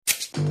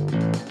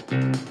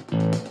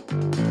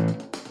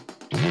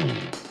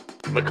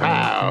the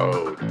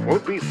cloud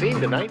won't be seen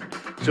tonight,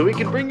 so we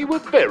can bring you a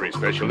very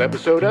special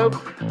episode of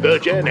The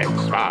Gen X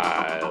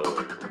Files.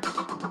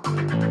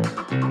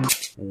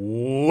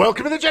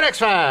 Welcome to The Gen X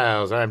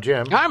Files. I'm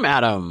Jim. I'm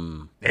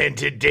Adam. And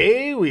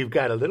today we've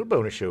got a little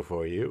bonus show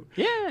for you.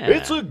 Yeah.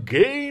 It's a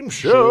game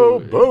show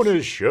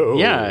bonus show.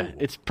 Yeah,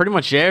 it's pretty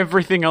much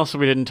everything else that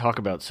we didn't talk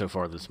about so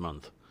far this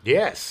month.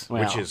 Yes,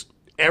 Wow. which is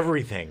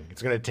everything.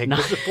 It's going to take,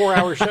 this is a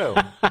 4-hour show.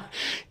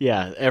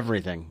 Yeah,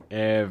 everything.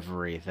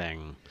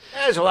 Everything.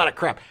 There's a lot of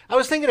crap. I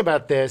was thinking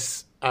about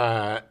this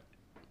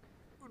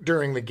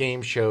during the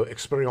game show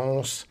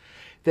experience,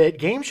 that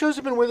game shows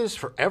have been with us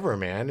forever,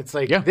 man. It's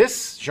like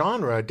this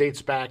genre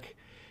dates back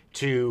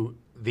to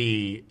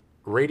the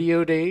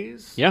radio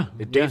days. Yeah.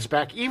 It dates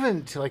back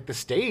even to like the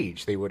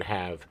stage. They would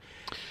have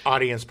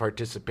audience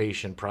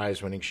participation,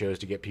 prize-winning shows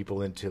to get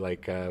people into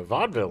like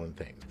vaudeville and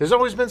things. There's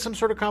always been some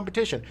sort of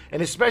competition,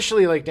 and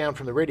especially like down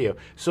from the radio.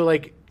 So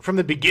like from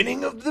the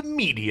beginning of the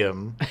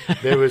medium,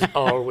 there was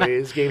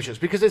always game shows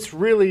because it's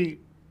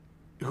really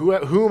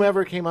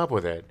whomever came up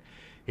with it.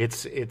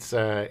 It's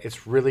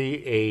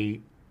really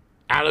a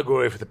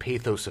allegory for the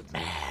pathos of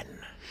man.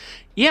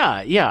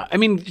 Yeah. I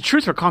mean,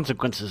 Truth or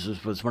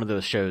Consequences was one of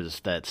those shows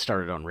that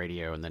started on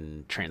radio and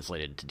then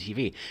translated to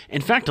TV.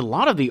 In fact, a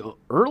lot of the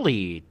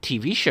early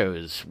TV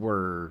shows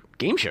were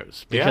game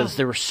shows because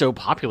they were so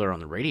popular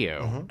on the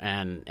radio,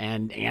 and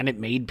it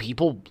made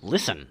people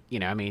listen. You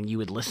know, I mean, you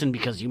would listen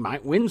because you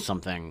might win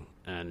something.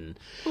 And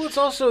well, it's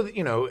also,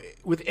 you know,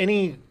 with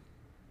any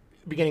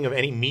beginning of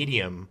any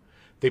medium,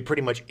 they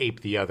pretty much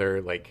ape the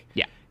other. Like,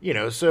 you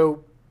know,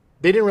 so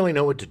they didn't really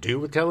know what to do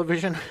with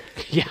television.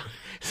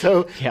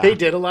 So they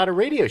did a lot of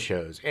radio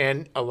shows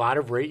and a lot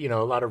of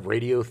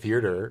radio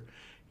theater.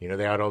 You know,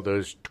 they had all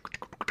those,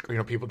 you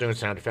know, people doing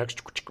sound effects.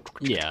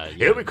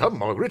 Here we come,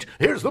 Margaret.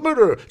 Here's the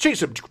murderer.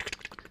 Chase him.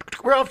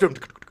 We're after him.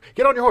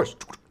 Get on your horse.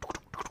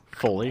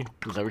 Foley,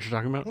 is that what you're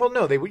talking about? Well,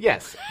 no, they would.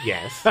 Yes,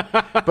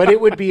 but it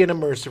would be an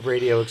immersive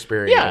radio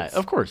experience. Yeah,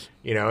 of course.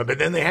 You know, but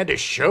then they had to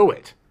show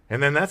it,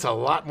 and then that's a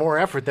lot more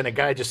effort than a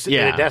guy just sitting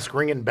at a desk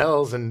ringing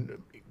bells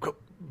and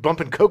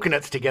bumping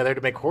coconuts together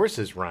to make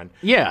horses run.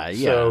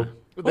 So,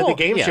 but the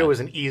game show was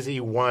an easy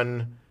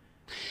one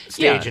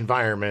stage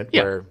environment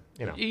where,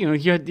 you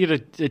had a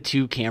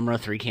 2-camera,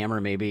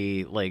 3-camera,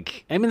 maybe.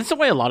 Like, I mean, that's the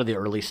way a lot of the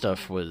early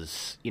stuff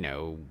was, you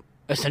know,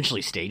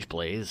 essentially stage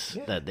plays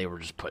that they were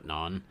just putting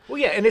on. Well,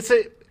 yeah, and it's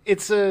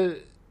a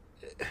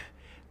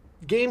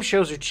game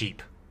shows are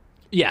cheap.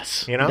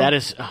 Yes, you know, that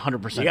is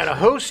 100%. You got a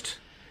host.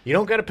 You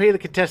don't got to pay the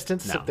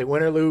contestants if they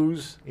win or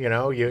lose. You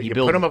know, you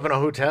put them up in a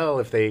hotel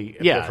if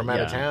they're from out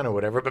of town or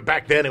whatever. But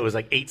back then it was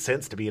like 8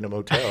 cents to be in a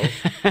motel.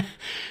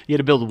 You had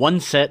to build one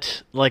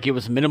set, like it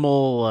was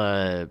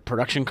minimal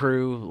production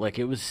crew. Like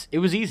it was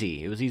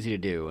easy. It was easy to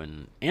do,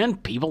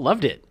 and people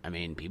loved it. I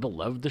mean, people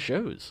loved the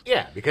shows.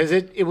 Yeah, because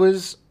it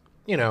was,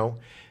 you know,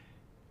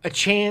 a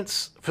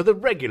chance for the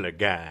regular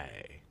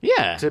guy.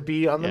 To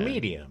be on the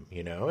medium.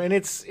 You know, and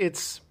it's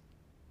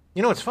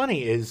you know what's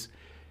funny is,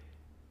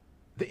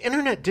 the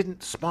internet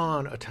didn't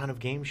spawn a ton of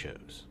game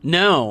shows.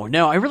 No.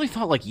 I really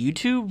thought like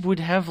YouTube would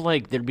have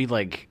like, there'd be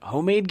like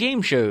homemade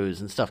game shows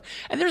and stuff.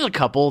 And there's a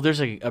couple.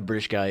 There's a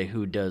British guy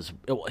who does,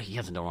 well, he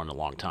hasn't done one in a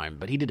long time,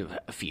 but he did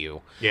a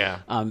few. Yeah.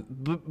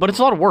 But it's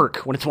a lot of work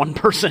when it's one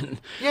person.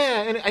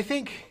 Yeah, and I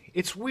think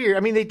it's weird. I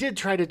mean, they did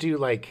try to do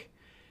like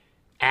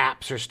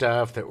apps or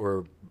stuff that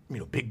were, you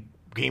know, big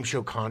game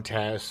show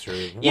contests or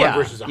 1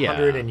 versus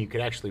 100 and you could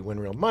actually win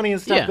real money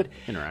and stuff, but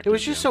it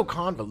was just so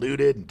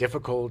convoluted and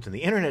difficult, and the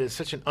internet is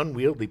such an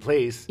unwieldy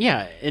place.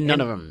 And none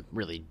of them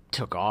really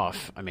took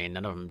off. I mean,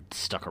 none of them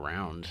stuck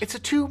around. It's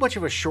too much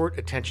of a short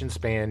attention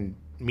span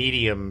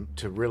medium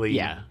to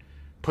really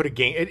put a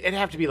game. It'd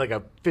have to be like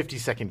a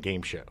 50-second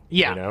game show.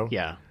 You know?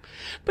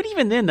 But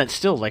even then, that's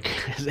still like,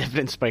 as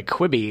evidenced by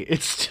Quibi,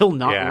 it's still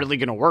not really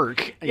going to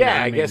work.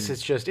 I guess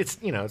it's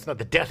you know, it's not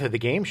the death of the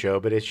game show,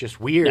 but it's just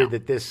weird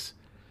that this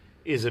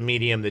is a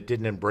medium that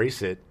didn't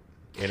embrace it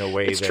in a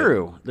way That's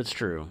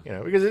true. You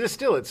know, because it's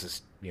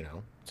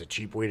a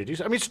cheap way to do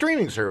so. I mean,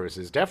 streaming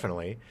services,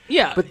 definitely.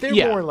 Yeah. But they're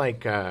more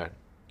like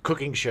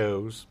cooking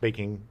shows,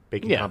 baking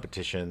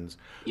competitions.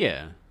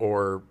 Yeah.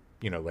 Or,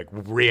 you know, like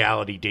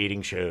reality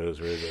dating shows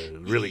where they're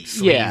really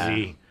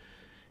sleazy.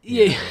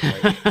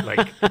 Yeah.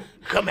 Like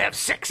come have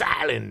Sex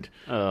Island.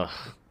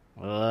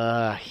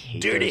 I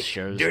hate those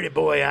shows. Dirty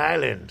Boy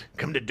Island.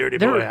 Come to Dirty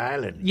Boy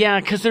Island. Yeah,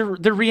 because they're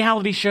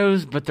reality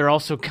shows, but they're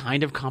also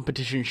kind of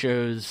competition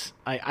shows.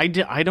 I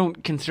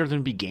don't consider them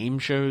to be game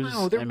shows.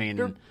 No,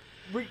 they're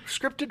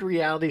scripted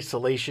reality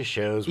salacious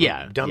shows.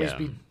 Where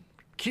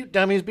cute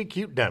dummies be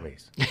cute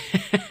dummies.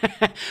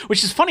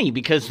 Which is funny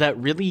because that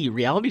really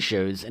reality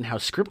shows and how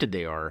scripted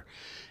they are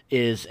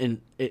is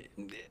an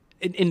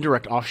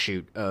indirect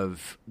offshoot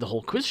of the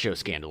whole quiz show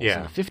scandals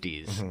in the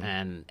 50s.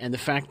 And the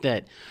fact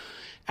that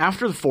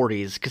after the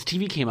 40s, because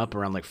TV came up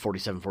around like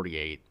 47,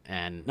 48,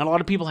 and not a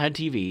lot of people had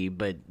TV,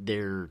 but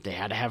they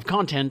had to have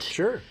content.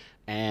 Sure.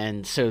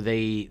 And so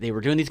they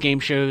were doing these game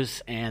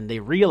shows, and they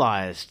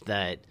realized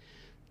that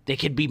they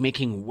could be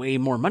making way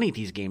more money at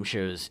these game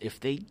shows if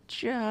they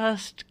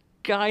just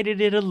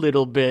guided it a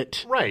little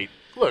bit. Right.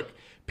 Look,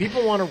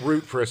 people want to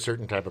root for a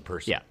certain type of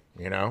person. Yeah.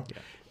 You know?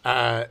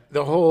 Yeah.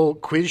 The whole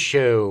quiz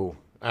show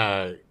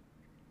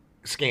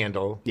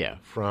scandal. Yeah.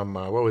 From,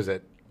 what was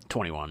it?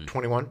 21.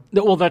 21?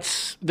 Well,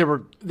 there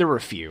were a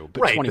few,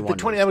 but right, 21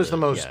 but that was the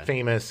most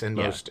famous and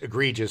Yeah. most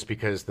egregious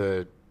because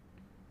the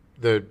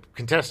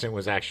contestant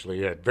was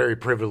actually a very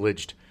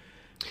privileged,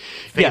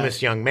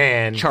 famous young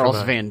man. Charles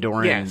Van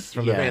Doren. Yes,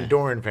 from the Van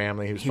Doren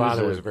family, whose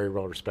father was a very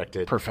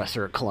well-respected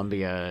professor at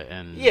Columbia.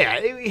 And yeah,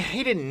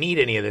 he didn't need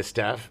any of this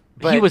stuff.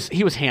 But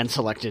he was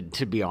hand-selected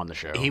to be on the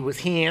show. He was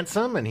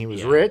handsome, and he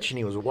was rich, and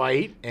he was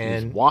white,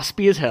 and he was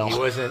waspy as hell. He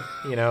wasn't,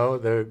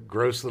 the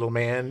gross little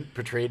man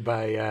portrayed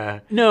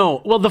by...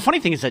 No, well, the funny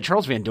thing is that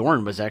Charles Van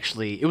Doren was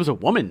actually... It was a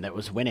woman that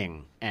was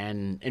winning,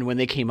 and when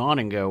they came on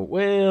and go,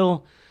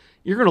 well...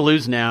 You're going to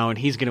lose now, and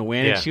he's going to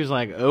win. Yeah. And she was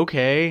like,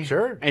 okay.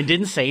 Sure. And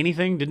didn't say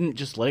anything, didn't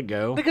just let it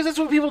go. Because that's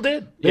what people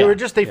did.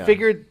 They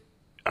figured,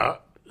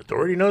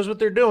 authority knows what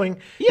they're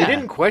doing. Yeah. They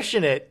didn't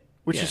question it,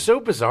 which is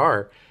so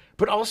bizarre,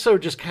 but also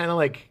just kind of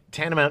like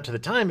tantamount to the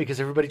time because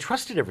everybody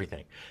trusted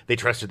everything. They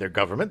trusted their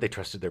government. They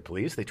trusted their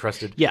police. They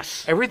trusted...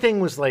 Yes.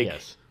 Everything was like...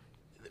 Yes.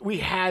 We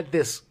had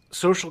this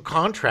social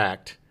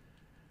contract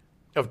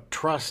of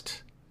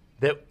trust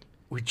that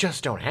we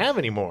just don't have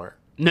anymore.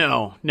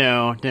 No.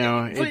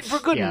 For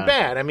good and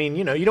bad. I mean,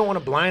 you don't want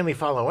to blindly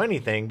follow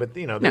anything, but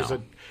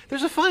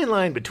there's a fine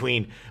line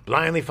between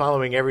blindly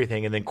following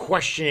everything and then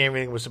questioning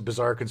everything with some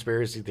bizarre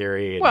conspiracy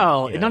theory. And,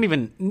 well, not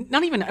even.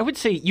 I would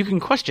say you can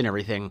question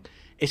everything.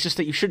 It's just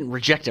that you shouldn't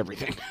reject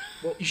everything.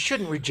 Well, you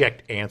shouldn't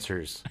reject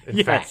answers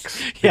and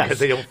facts because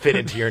they don't fit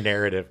into your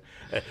narrative.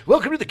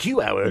 Welcome to the Q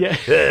Hour.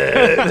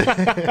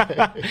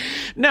 Yeah.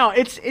 No,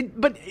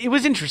 but it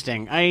was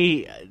interesting.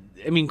 I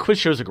mean, Quiz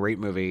Show's a great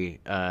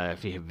movie.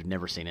 If you have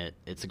never seen it,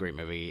 it's a great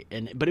movie.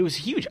 But it was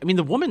huge. I mean,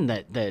 the woman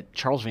that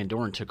Charles Van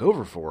Doren took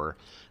over for,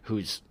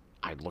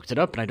 I looked it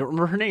up and I don't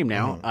remember her name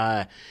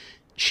now.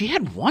 She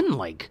had won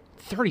like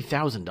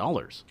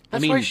 $30,000.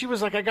 That's why she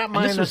was like, I got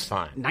mine, this was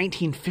fine.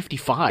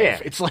 1955. Yeah.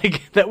 It's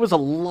like, that was a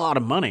lot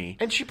of money.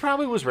 And she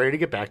probably was ready to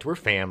get back to her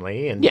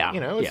family. And,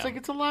 it's like,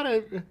 it's a lot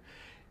of...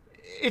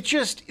 It's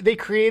just, they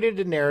created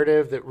a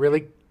narrative that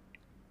really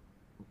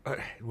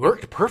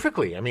worked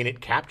perfectly. I mean, it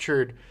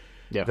captured...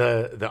 Yeah.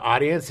 The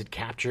audience, it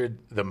captured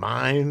the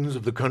minds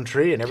of the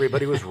country, and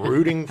everybody was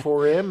rooting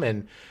for him.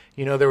 And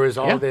there was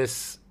all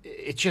this.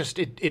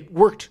 It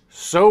worked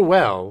so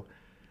well.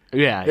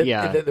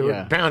 That they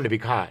were bound to be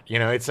caught.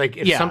 It's like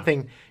if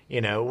something.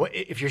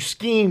 If your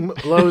scheme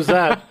blows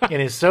up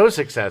and is so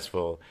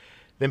successful,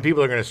 then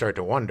people are going to start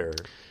to wonder.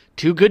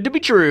 Too good to be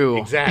true.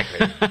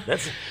 Exactly.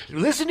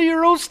 Listen to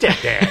your old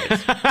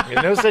stepdads.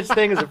 There's no such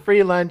thing as a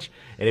free lunch,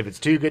 and if it's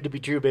too good to be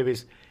true,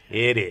 babies.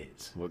 It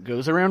is. What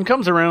goes around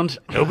comes around.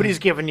 Nobody's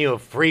giving you a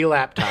free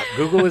laptop.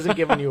 Google isn't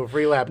giving you a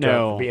free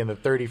laptop for being the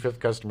 35th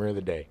customer of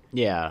the day.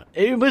 Yeah.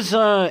 It was,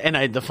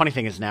 the funny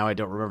thing is now I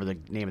don't remember the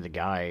name of the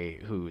guy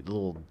the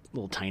little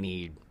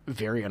tiny,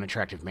 very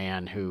unattractive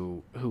man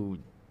who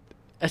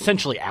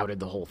essentially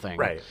outed the whole thing.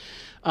 Right.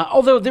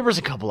 Although there was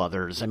a couple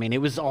others. I mean, it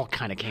was all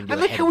kind of came to a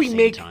head at the same time. I like how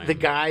we make the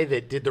guy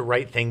that did the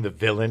right thing the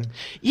villain.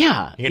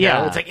 Yeah.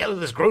 It's like,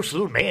 this gross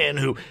little man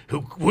who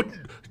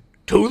wouldn't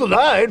toe the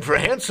line for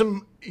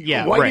handsome...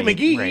 Whitey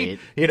McGee, right.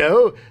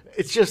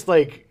 It's just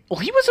like... Well,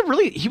 he was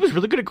really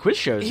good at quiz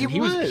shows.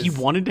 He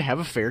wanted to have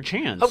a fair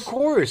chance. Of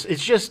course.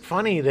 It's just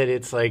funny that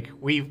it's like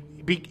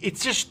it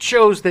just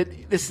shows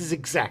that this is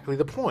exactly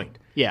the point.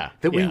 Yeah.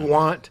 That we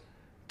want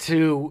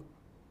to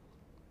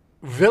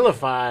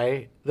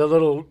vilify the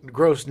little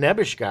gross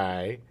nebbish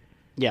guy.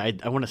 Yeah,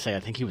 I want to say I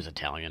think he was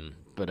Italian,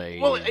 but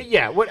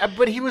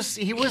but he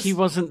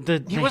wasn't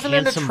an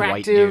handsome attractive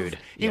white dude.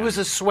 He was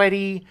a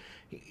sweaty...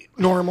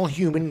 normal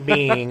human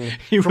being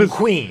from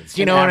Queens.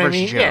 You know what I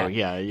mean? Joe.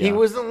 Yeah. He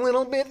was a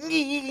little bit,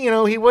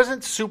 he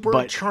wasn't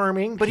super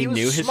charming, but he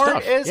was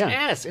smart as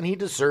ass, and he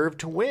deserved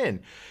to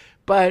win.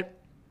 But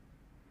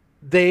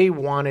they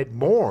wanted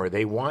more.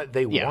 They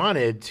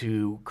wanted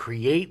to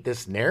create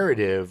this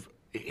narrative.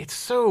 It's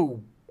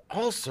so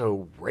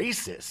also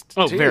racist.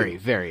 Oh, too, very,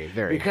 very,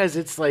 very. Because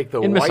it's like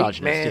the white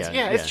man's.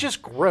 It's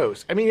just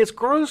gross. I mean, it's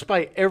gross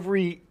by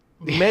every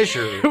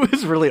measure. It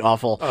was really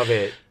awful of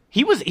it.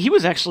 He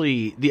was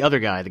actually the other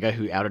guy, the guy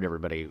who outed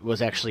everybody,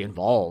 was actually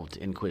involved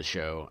in Quiz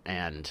Show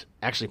and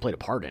actually played a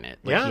part in it.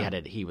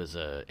 He was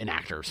an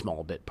actor,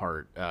 small bit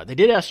part. They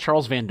did ask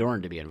Charles Van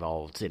Doren to be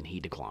involved, and he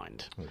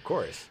declined. Of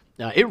course,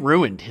 it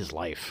ruined his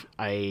life.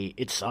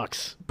 It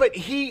sucks. But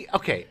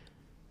I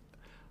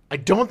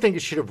don't think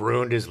it should have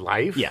ruined his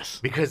life. Yes,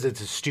 because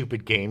it's a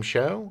stupid game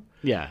show.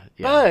 Yeah.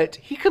 But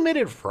he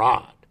committed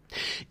fraud.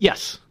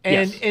 Yes,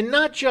 and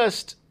not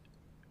just.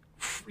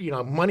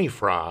 Money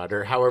fraud,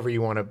 or however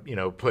you want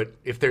to, put,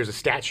 if there's a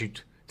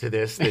statute to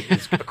this that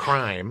is a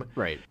crime.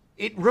 Right.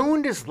 It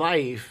ruined his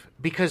life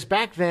because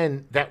back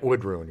then that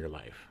would ruin your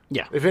life.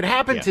 Yeah. If it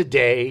happened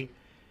today,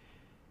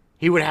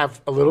 he would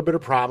have a little bit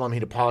of problem.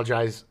 He'd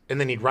apologize,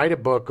 and then he'd write a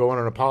book, go on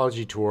an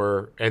apology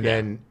tour, and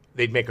then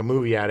they'd make a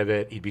movie out of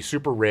it. He'd be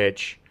super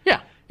rich.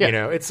 Yeah. Yeah. You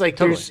know, it's like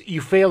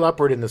you fail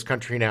upward in this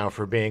country now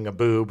for being a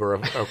boob or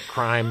a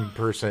crime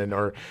person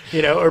or,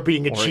 you know, or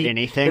being a cheat.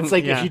 Anything. It's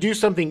like if you do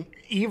something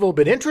evil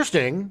but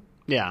interesting,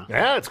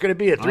 it's going to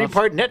be a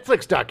 3-part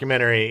Netflix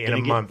documentary in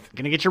a month.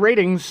 Going to get your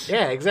ratings.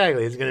 Yeah,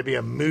 exactly. It's going to be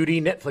a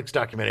moody Netflix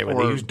documentary where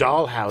they use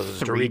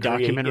dollhouses to recreate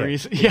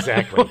documentaries. Yeah,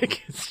 exactly.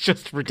 Like, it's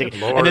just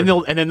ridiculous.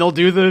 And then they'll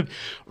do the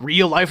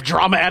real life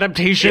drama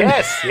adaptation.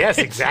 Yes,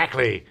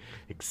 exactly.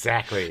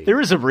 Exactly. There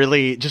is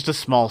just a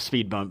small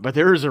speed bump, but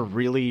there is a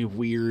really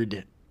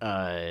weird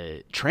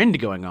trend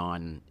going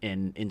on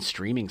in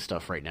streaming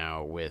stuff right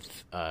now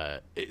with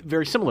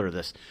very similar to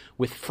this,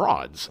 with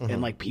frauds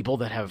and like people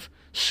that have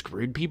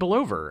screwed people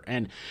over.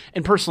 And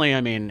personally,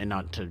 I mean, and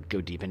not to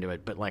go deep into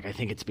it, but like I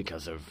think it's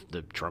because of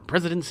the Trump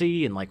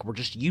presidency and like we're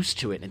just used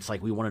to it. And it's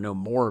like we want to know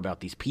more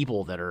about these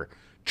people that are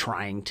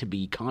trying to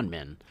be con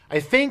men. I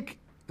think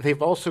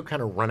they've also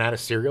kind of run out of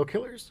serial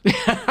killers.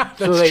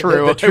 That's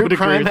true. The true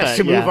crime has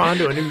to move on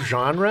to a new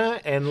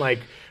genre, and like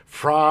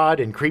fraud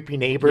and creepy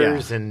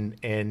neighbors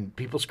and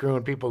people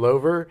screwing people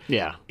over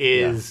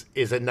is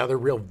another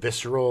real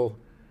visceral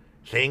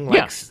thing,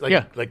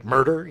 like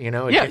murder, you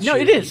know?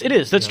 It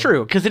is. That's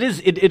true, because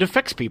it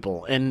affects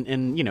people,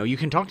 and you know, you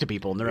can talk to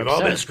people and they're upset.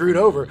 All been screwed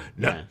over.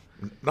 No.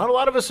 Not a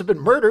lot of us have been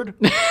murdered,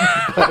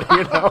 but,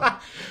 you know.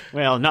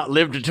 Well, not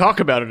lived to talk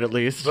about it, at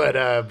least. But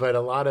a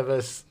lot of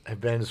us have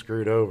been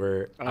screwed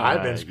over.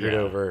 I've been screwed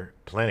over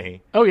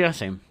plenty. Oh, yeah,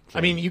 same.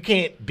 I mean, you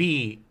can't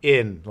be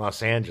in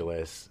Los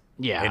Angeles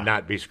and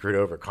not be screwed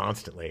over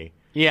constantly.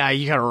 Yeah,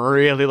 you got to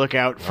really look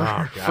out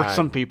for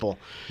some people.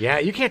 Yeah,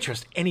 you can't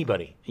trust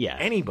anybody. Yeah.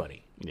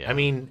 Anybody. Yeah. I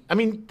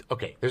mean,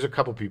 okay, there's a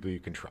couple people you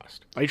can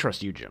trust. I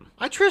trust you, Jim.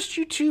 I trust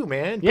you too,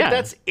 man. But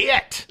that's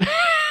it.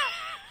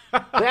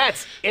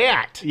 That's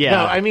it. Yeah.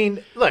 No, I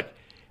mean, look,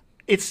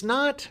 it's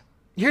not.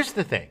 Here's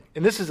the thing,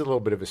 and this is a little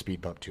bit of a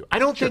speed bump too. I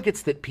don't think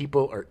it's that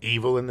people are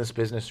evil in this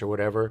business or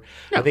whatever.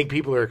 No. I think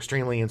people are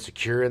extremely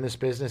insecure in this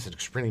business and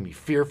extremely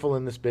fearful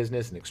in this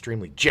business and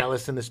extremely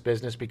jealous in this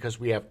business because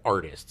we have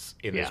artists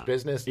in this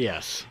business.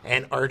 Yes.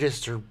 And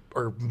artists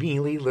are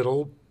mealy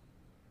little.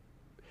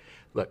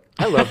 Look,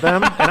 I love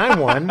them, and I'm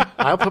one.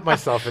 I'll put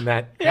myself in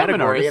that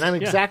category, and I'm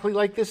exactly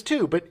like this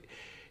too. But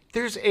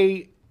there's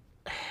a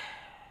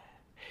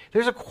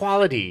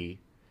quality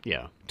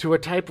to a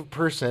type of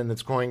person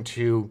that's going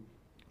to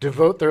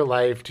devote their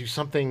life to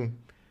something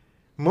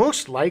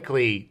most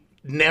likely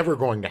never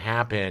going to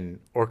happen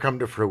or come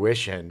to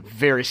fruition.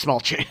 Very small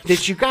chance.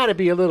 That you got to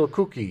be a little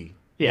kooky,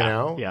 you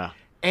know? Yeah.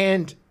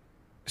 And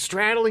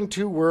straddling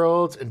two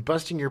worlds and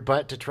busting your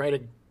butt to try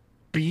to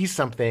be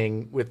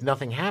something with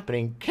nothing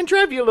happening can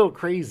drive you a little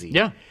crazy.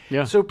 Yeah,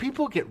 yeah. So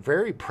people get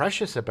very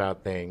precious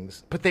about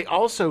things, but they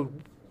also,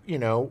 you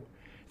know,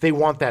 they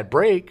want that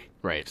break.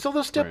 Right. So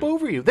they'll step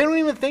over you. They don't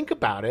even think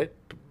about it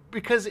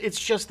because it's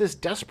just this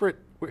desperate.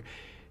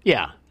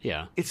 Yeah.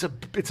 It's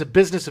a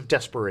business of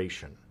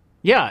desperation.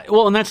 Yeah.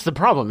 Well, and that's the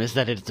problem, is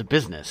that it's a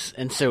business.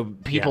 And so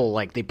people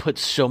they put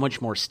so much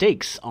more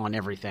stakes on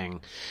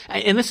everything.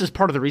 And this is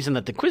part of the reason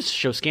that the quiz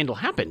show scandal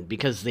happened,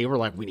 because they were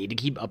like, we need to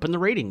keep up in the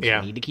ratings.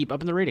 Yeah. We need to keep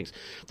up in the ratings.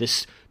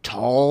 This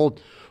tall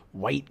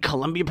white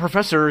Columbia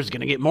professor is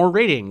going to get more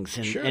ratings.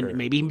 And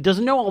maybe he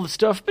doesn't know all the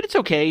stuff, but it's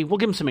okay. We'll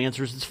give him some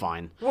answers. It's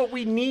fine. Well,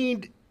 we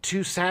need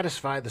to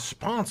satisfy the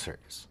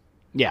sponsors.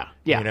 Yeah.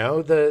 You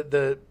know,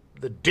 the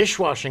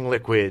dishwashing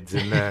liquids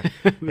and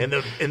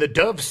the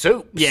Dove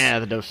soaps. Yeah,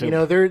 the Dove soap. You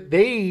know,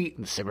 the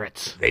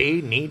cigarettes.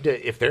 They need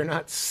to. If they're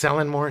not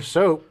selling more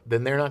soap,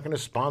 then they're not going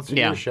to sponsor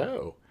your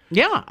show.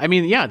 Yeah, I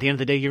mean, at the end of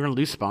the day, you're going to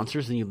lose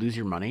sponsors, and you lose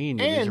your money, and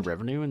you lose your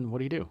revenue, and what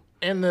do you do?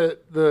 And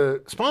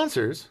the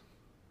sponsors,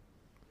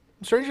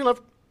 strangely enough,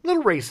 a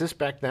little racist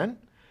back then.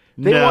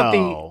 They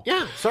want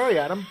sorry,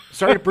 Adam.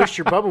 Sorry to burst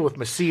your bubble with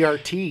my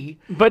CRT.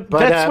 But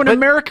that's when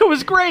America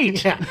was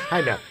great. Yeah,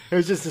 I know. It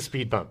was just a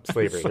speed bump,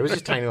 slavery. It was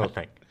just a tiny little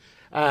thing.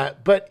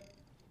 But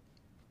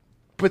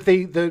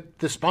the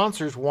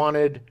sponsors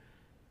wanted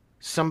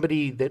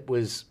somebody that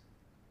was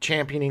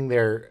championing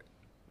their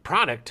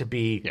product to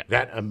be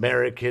that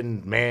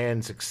American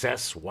man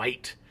success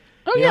white.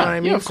 Oh, you know what I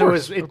mean? Yeah, of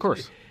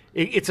course.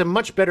 It's a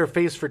much better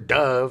face for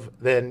Dove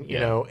than, you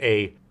know,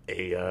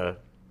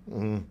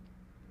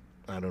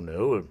 I don't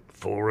know, a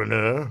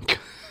foreigner.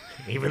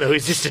 Even though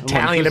he's just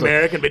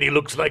Italian-American, but he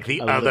looks like the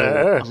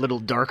other. A little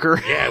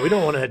darker. Yeah, we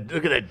don't want to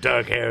look at that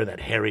dark hair, that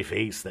hairy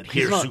face, that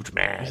hirsute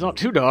man. He's not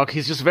too dark.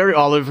 He's just very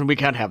olive, and we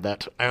can't have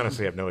that. I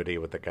honestly have no idea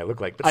what that guy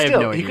looked like. But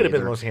still, he could have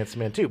been the most handsome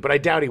man, too. But I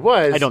doubt he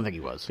was. I don't think he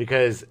was.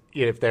 Because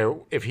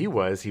if he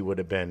was, he would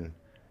have been...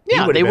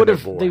 Yeah, they would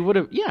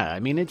have. Yeah,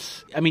 I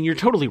mean, you're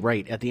totally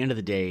right. At the end of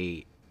the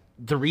day,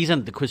 the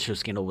reason the quiz show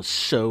scandal was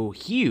so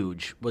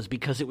huge was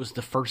because it was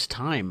the first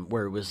time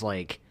where it was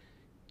like,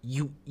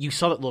 you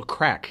saw that little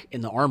crack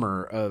in the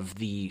armor of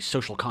the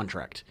social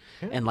contract,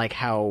 and like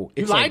how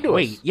it's you lied like, to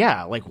wait, us.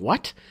 yeah, like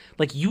what?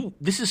 Like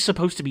this is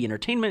supposed to be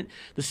entertainment.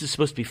 This is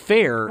supposed to be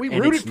fair. We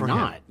and rooted it's for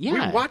not. him.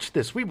 Yeah, We watched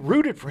this. We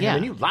rooted for him, Yeah.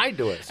 and you lied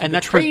to us. and You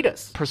that's betrayed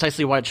us.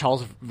 precisely why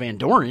Charles Van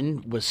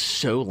Doren was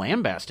so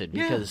lambasted,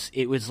 because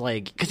it was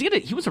like, because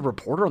he was a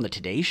reporter on the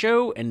Today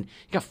Show and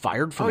he got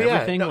fired from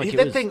everything. No, like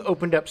that thing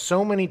opened up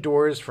so many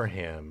doors for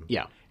him.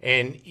 Yeah.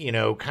 And,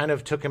 kind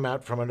of took him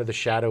out from under the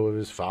shadow of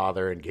his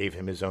father and gave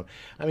him his own.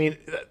 I mean,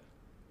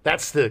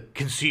 that's the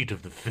conceit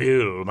of the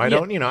film. I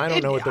don't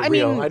know what the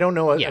real. I don't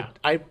know. Yeah.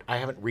 I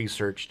haven't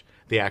researched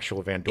the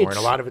actual Van Doren.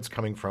 A lot of it's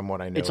coming from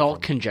what I know. It's all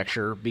from,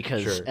 conjecture,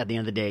 because at the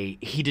end of the day,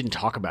 he didn't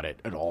talk about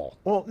it at all.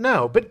 Well,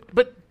 no,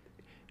 but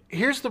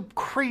here's the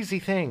crazy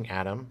thing,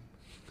 Adam.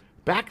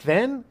 Back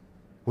then,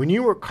 when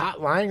you were caught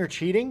lying or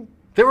cheating,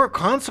 there were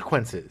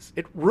consequences.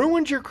 It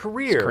ruined your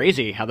career. It's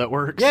crazy how that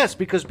works. Yes,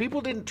 because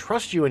people didn't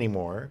trust you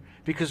anymore,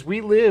 because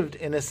we lived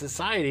in a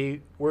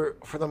society where,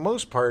 for the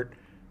most part,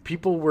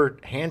 people were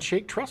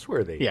handshake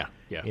trustworthy. Yeah.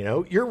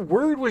 Your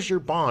word was your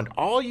bond.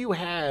 All you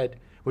had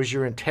was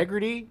your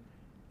integrity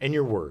and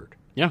your word.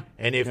 Yeah.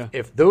 And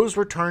if those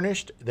were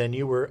tarnished, then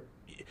you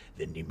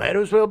might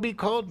as well be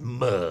called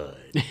mud.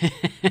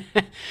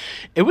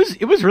 It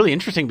was really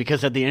interesting,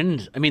 because at the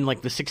end, I mean,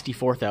 like the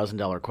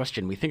 $64,000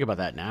 question, we think about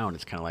that now and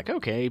it's kind of like,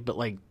 okay, but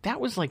like that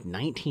was like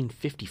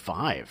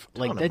 1955.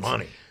 Like that's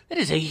money. That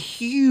is a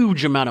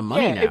huge amount of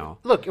money now.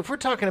 If we're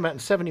talking about in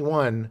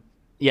 71,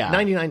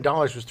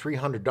 $99 was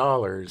 $300.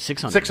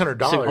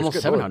 $600. Almost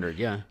 $700,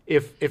 yeah.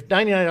 If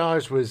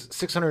 $99 was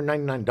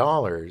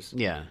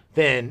 $699,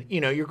 then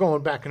you're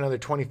going back another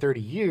 20, 30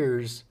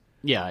 years.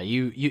 Yeah,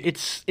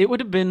 it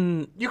would have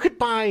been. You could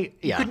buy.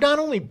 You could not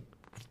only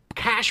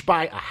cash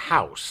buy a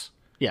house.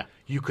 Yeah.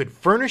 You could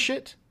furnish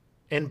it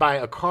and buy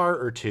a car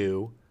or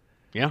two.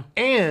 Yeah.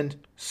 And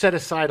set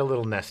aside a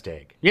little nest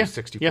egg. Yeah.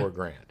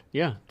 $64,000.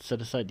 Yeah,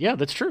 set aside. Yeah,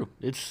 that's true.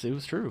 It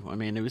was true. I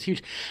mean, it was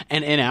huge.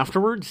 And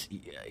afterwards,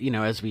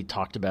 as we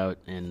talked about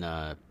in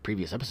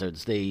previous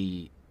episodes,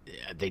 they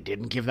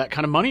didn't give that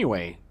kind of money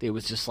away. It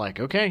was just like,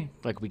 okay,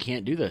 like we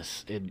can't do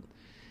this.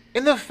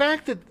 And the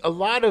fact that a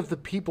lot of the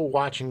people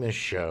watching this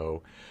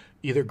show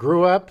either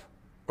grew up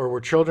or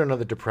were children of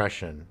the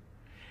Depression,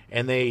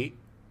 and they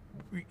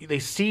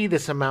see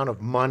this amount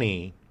of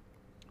money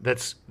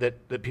that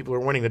people are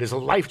winning, that is a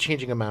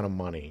life-changing amount of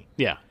money.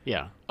 Yeah.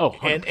 Oh,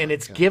 and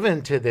it's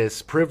given to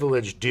this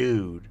privileged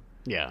dude.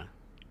 Yeah.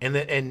 And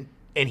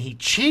he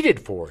cheated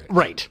for it.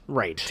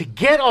 Right. To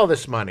get all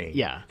this money.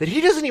 Yeah. That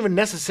he doesn't even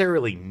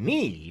necessarily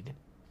need.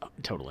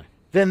 Totally.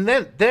 Then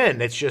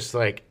it's just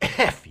like,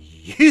 F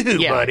you,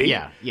 buddy.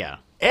 Yeah.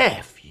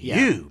 F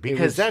you.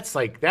 Because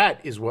that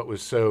is what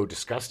was so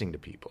disgusting to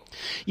people.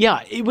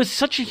 Yeah, it was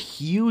such a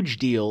huge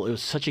deal. It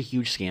was such a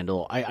huge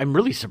scandal. I'm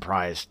really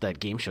surprised that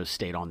game shows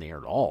stayed on the air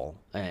at all.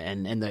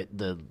 And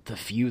the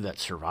few that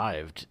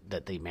survived,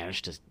 that they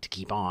managed to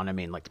keep on. I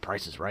mean, like The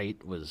Price is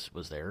Right was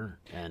there.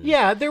 And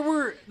yeah,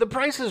 The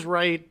Price is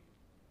Right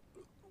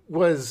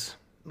was,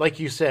 like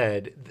you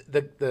said,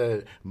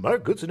 the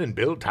Mark Goodson and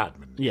Bill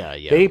Todman. Yeah.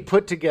 They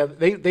put together,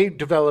 they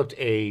developed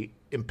a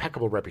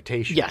impeccable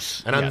reputation.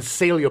 Yes. An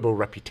unassailable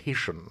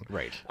reputation.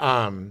 Right.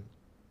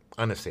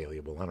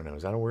 Unassailable. I don't know.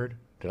 Is that a word?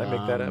 Did I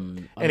make that up?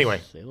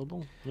 Anyway.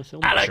 Unassailable?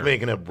 I like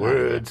making up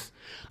words.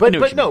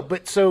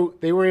 But so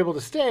they were able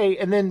to stay,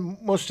 and then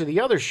most of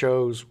the other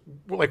shows,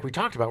 like we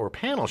talked about, were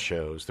panel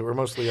shows that were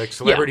mostly like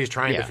celebrities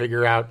trying to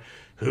figure out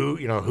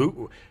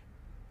who,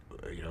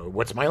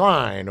 what's my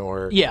line,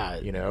 or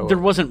there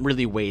wasn't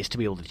really ways to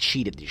be able to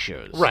cheat at these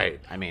shows,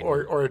 right? I mean,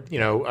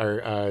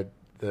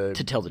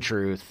 to tell the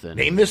truth. And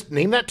name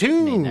that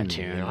tune. Name that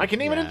tune. I can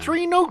name it in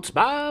 3 notes,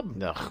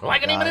 Bob. I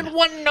can name it in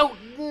 1 note,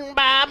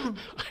 Bob.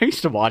 I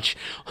used to watch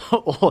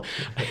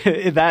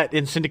that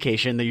in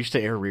syndication. They used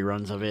to air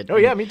reruns of it. Oh,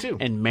 yeah, me too.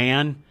 And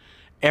man,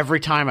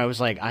 every time I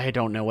was like, I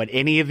don't know what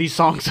any of these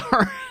songs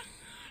are.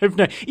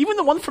 Even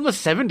the one from the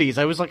 70s,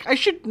 I was like, I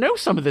should know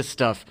some of this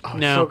stuff. Oh,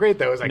 no. It's so great,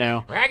 though. It was like,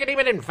 no. I can name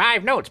it in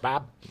 5 notes,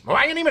 Bob. Well,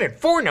 I can name it in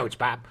 4 notes,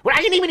 Bob. Well,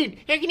 I can name it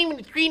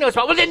in 3 notes,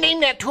 Bob. Well, then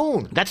name that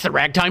tune. That's the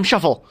Ragtime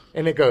Shuffle.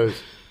 And it goes,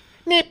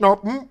 nip,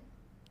 nope.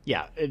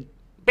 Yeah.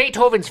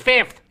 Beethoven's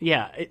Fifth.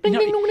 Yeah.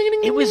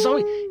 It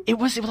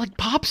was like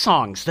pop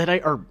songs that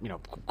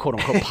quote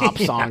unquote pop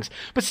songs,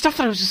 but stuff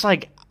that I was just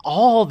like,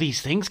 all these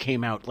things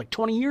came out like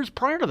 20 years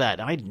prior to that.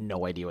 And I had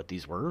no idea what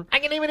these were. I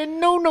can name it in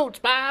no notes,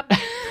 Bob.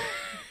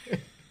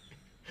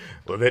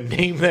 Well, then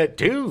name that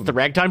tune. The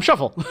Ragtime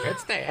Shuffle.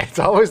 It's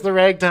always the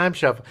Ragtime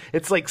Shuffle.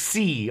 It's like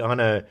C on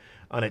a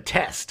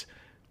test.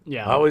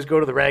 Yeah. Always go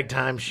to the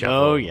Ragtime Shuffle.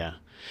 Oh, yeah.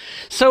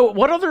 So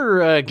what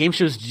other game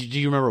shows do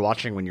you remember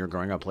watching when you were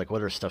growing up? Like, what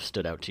other stuff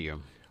stood out to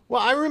you?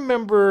 Well, I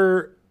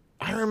remember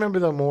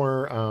the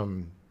more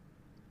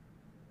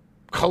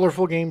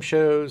colorful game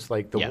shows.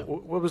 Like,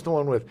 what was the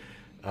one with...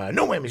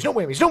 no whammies, no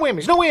whammies, no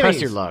whammies, no whammies.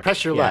 Press Your Luck.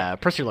 Press Your Luck. Yeah,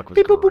 Press Your Luck was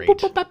great.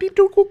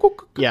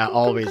 Yeah,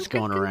 always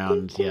going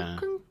around, yeah.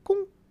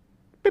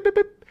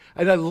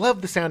 And I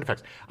love the sound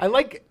effects. I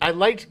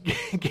liked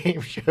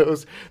game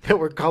shows that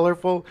were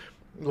colorful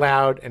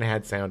loud, and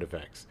had sound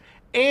effects.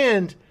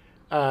 And,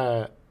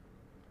 but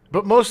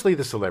mostly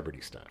the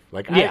celebrity stuff.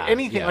 Like,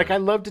 anything. Like, I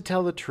love to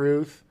tell the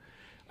truth.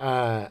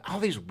 All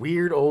these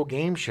weird old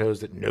game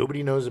shows that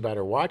nobody knows about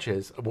or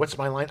watches. What's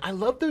My Line? I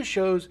love those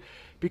shows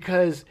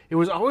because it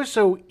was always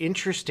so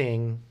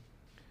interesting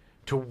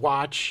to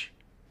watch,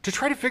 to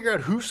try to figure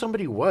out who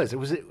somebody was. It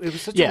was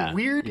such a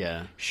weird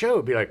show.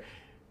 It'd be like,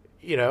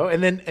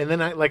 and then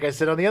I, like I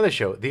said on the other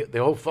show, the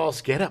whole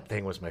false get up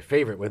thing was my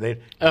favorite. Where they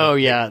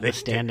the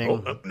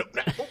standing.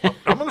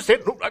 I'm gonna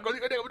stand.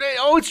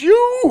 Oh, it's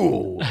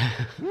you.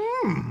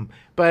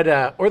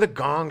 But or the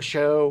Gong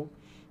Show.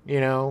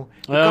 The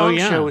Gong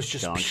Show was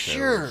just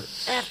pure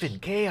effing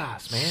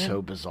chaos, man.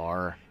 So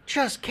bizarre.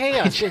 Just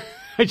chaos.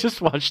 I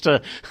just watched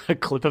a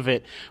clip of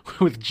it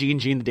with Gene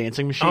the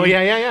dancing machine. Oh,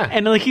 yeah.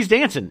 And like he's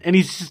dancing, and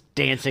he's just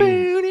dancing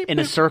in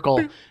a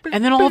circle,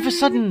 and then all of a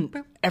sudden,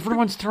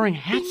 everyone's throwing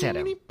hats at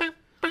him.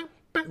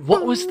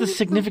 What was the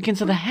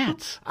significance of the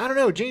hats? I don't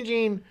know.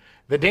 Gene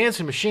the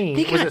dancing machine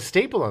was a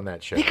staple on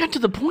that show. They got to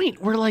the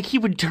point where like he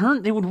would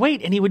turn, they would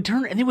wait, and he would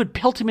turn, and they would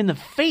pelt him in the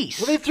face.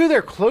 Well, they threw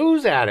their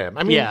clothes at him.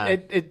 I mean,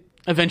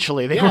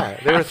 eventually, they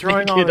were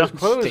throwing all his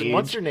clothes. And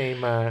what's her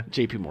name?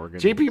 J.P. Morgan.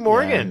 J.P.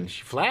 Morgan. Yeah.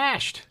 She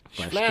flashed.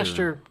 She flashed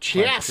her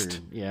chest.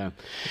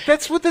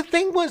 That's what the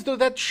thing was, though.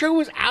 That show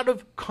was out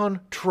of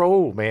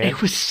control, man.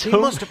 It was so... They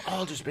must have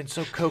all just been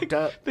so coked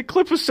up. The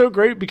clip was so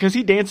great because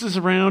he dances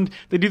around,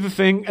 they do the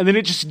thing, and then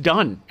it's just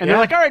done. And they're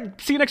like, all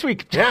right, see you next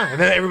week. Yeah, and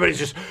then everybody's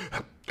just...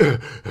 Because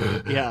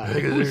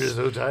they're just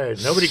so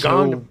tired. Nobody so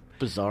gone.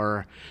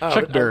 Bizarre.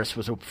 Chuck Barris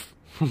was a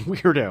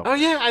weirdo. Oh,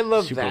 yeah, I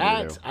loved Super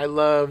that. Weirdo. I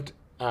loved...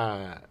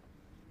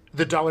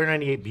 the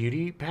 $1.98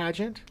 beauty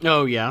pageant.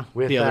 Oh, yeah.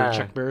 With the other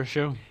Chuck Barris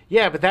show.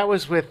 Yeah, but that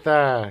was with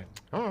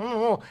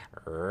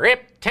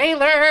Rip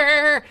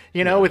Taylor,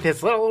 with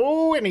his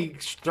little, and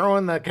he's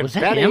throwing the confetti. Was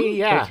that him?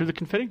 Yeah. Through the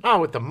confetti?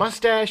 Oh, with the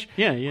mustache.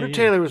 Yeah. Rip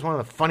Taylor was one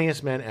of the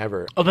funniest men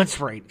ever. Oh, that's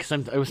right,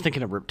 because I was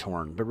thinking of Rip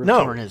Torn, but Rip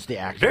Torn is the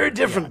actor. Very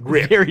different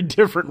Rip. Very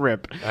different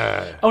Rip.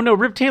 Oh, no,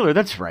 Rip Taylor,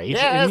 that's right.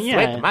 Yes,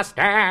 with the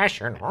mustache.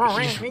 And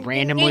he just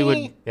randomly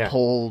would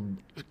pull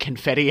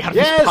confetti out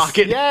of his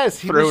pocket. Yes,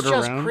 he throw was it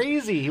just around.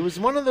 crazy. He was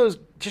one of those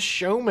just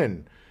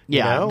showmen.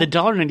 Yeah, the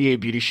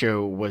 $1.98 beauty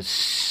show was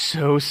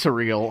so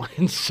surreal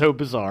and so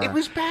bizarre. It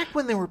was back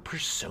when there were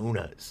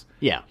personas.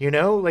 Yeah.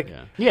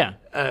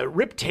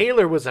 Rip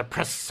Taylor was a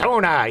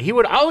persona. He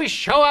would always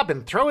show up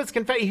and throw his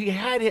confetti. He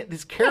had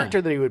this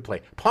character that he would play.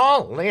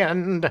 Paul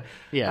Lynde.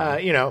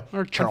 Yeah.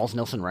 Or Charles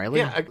Nelson Riley.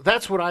 Yeah,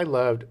 that's what I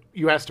loved.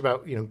 You asked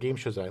about, game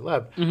shows that I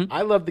loved. Mm-hmm.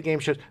 I loved the game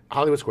shows.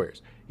 Hollywood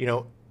Squares.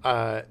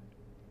 The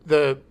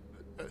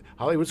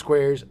Hollywood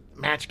Squares,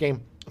 Match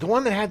Game. The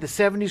one that had the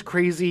 70s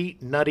crazy,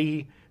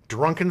 nutty,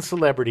 drunken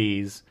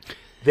celebrities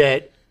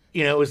that,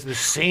 it was the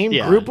same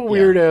group of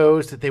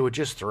weirdos that they would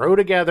just throw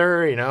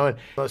together, and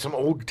some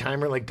old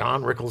timer like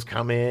Don Rickles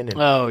come in and,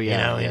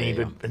 and he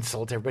would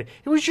insult everybody.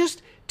 It was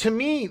just, to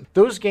me,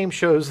 those game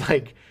shows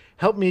like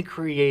helped me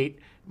create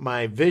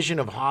my vision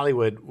of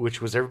Hollywood,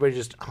 which was everybody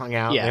just hung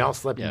out. Yeah. They all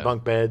slept in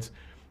bunk beds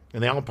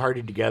and they all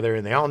partied together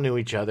and they all knew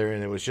each other.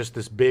 And it was just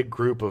this big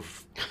group of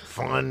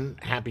fun,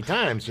 happy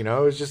times, It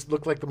was just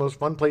looked like the most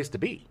fun place to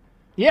be.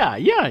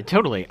 Yeah,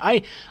 totally.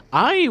 I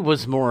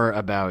was more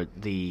about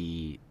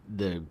the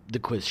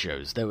quiz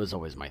shows. That was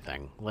always my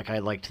thing. Like, I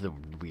liked the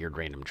weird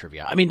random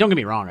trivia. I mean, don't get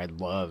me wrong, I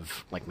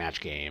love like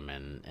Match Game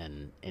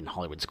and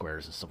Hollywood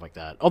Squares and stuff like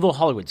that. Although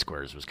Hollywood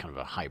Squares was kind of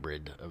a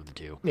hybrid of the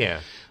two.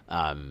 Yeah.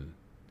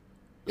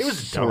 It was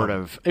sort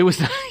of. It was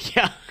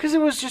because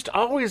it was just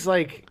always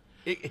like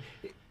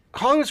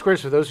Hollywood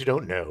Squares. For those who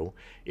don't know,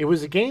 it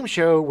was a game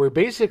show where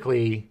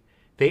basically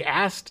they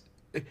asked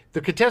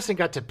the contestant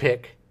got to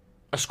pick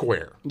a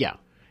square. Yeah.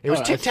 It was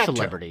tic-tac-toe.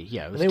 Celebrity.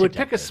 Yeah. It was they would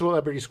pick a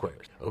celebrity square.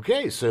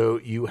 Okay, so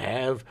you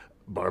have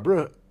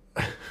Barbara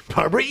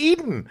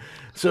Eden.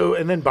 So,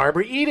 and then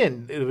Barbara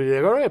Eden. It would be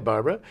like, all right,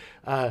 Barbara.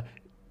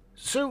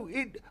 So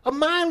a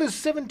mile is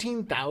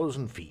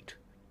 17,000 feet.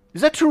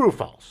 Is that true or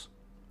false?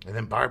 And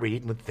then Barbara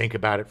Eden would think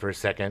about it for a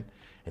second,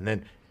 and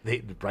then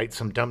they'd write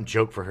some dumb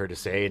joke for her to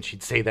say, and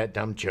she'd say that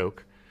dumb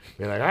joke.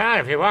 Be like,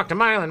 if you walked a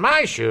mile in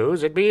my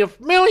shoes, it'd be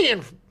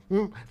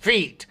 1,000,000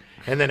 feet.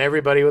 And then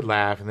everybody would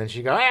laugh, and then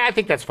she'd go, I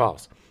think that's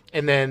false.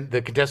 And then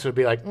the contestant would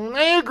be like,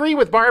 I agree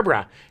with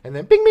Barbara. And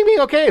then bing, bing, bing,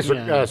 okay, so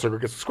gets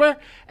the square.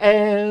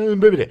 And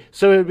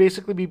so it would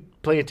basically be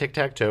playing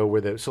tic-tac-toe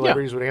where the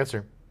celebrities would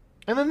answer.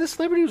 And then the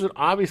celebrities would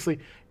obviously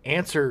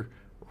answer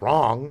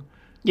wrong.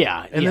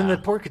 Yeah. And then the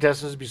poor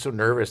contestants would be so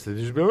nervous that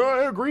they'd just be like,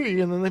 I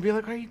agree. And then they'd be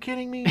like, are you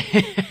kidding me?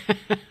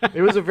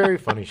 It was a very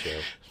funny show.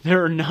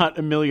 There are not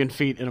 1,000,000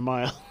 feet in a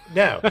mile.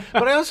 No.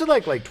 But I also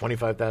like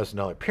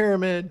 $25,000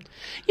 Pyramid.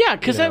 Yeah,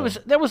 because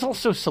that was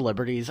also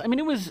celebrities. I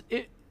mean,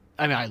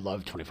 I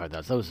love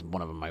 25,000. That was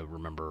one of them I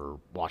remember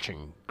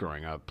watching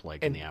growing up,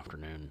 in the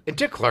afternoon. And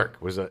Dick Clark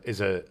is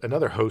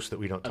another host that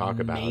we don't talk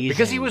about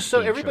because he was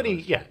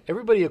everybody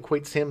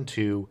equates him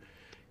to,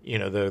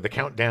 the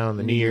countdown,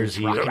 the New Year's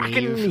Eve,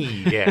 Rockin'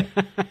 Eve, yeah.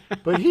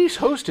 But he's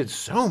hosted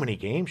so many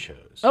game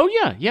shows. Oh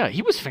yeah,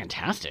 he was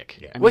fantastic.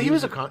 Yeah. He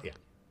was a Go ahead.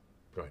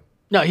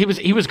 No, he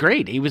was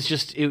great. He was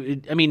just,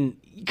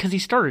 because he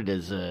started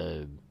as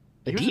a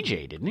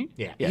DJ, didn't he?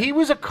 Yeah. He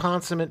was a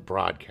consummate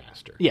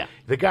broadcaster. Yeah.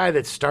 The guy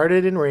that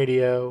started in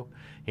radio.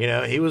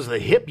 He was the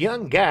hip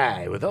young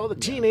guy with all the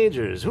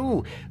teenagers.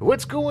 Ooh,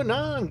 what's going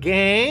on,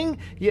 gang?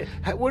 You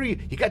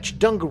got your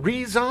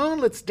dungarees on?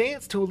 Let's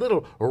dance to a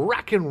little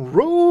rock and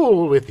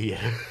roll with you.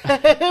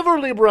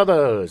 Everly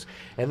Brothers.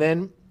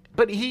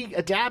 But he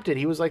adapted.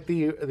 He was like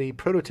the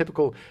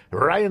prototypical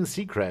Ryan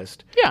Seacrest.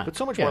 Yeah. But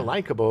so much more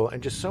likable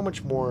and just so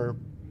much more.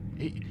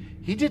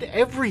 He did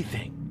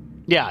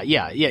everything. Yeah.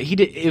 He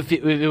did. If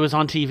it was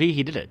on TV,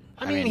 he did it.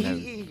 I mean,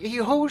 he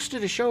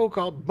hosted a show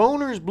called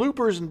Boners,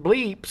 Bloopers, and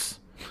Bleeps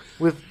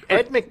with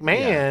Ed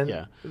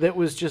McMahon. That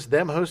was just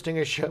them hosting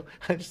a show.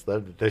 I just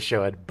loved that the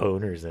show had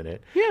boners in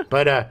it. Yeah.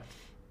 But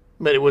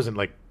it wasn't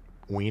like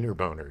wiener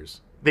boners.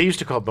 They used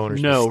to call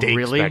boners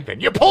mistakes back then.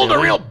 You pulled a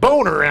real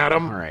boner,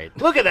 Adam. All right.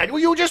 Look at that.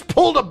 You just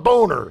pulled a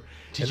boner.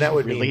 Did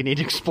you really need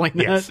to explain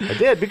that? Yes, I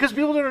did, because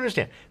people don't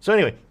understand. So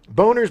anyway,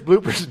 Boners,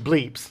 Bloopers,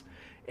 Bleeps.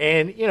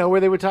 And,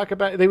 where they would talk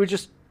about, they would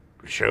just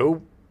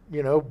show,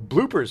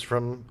 bloopers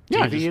from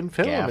TV and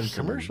film and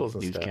commercials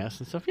and stuff. Newscasts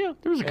and stuff. Yeah,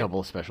 there was a couple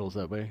of specials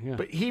that way. Yeah.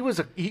 But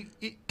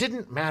it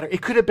didn't matter.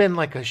 It could have been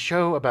like a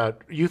show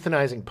about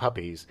euthanizing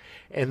puppies,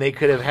 and they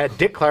could have had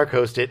Dick Clark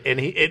host it, and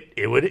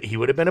he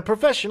would have been a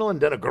professional and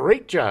done a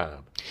great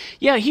job.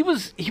 Yeah, he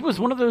was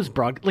one of those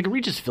like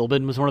Regis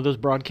Philbin was one of those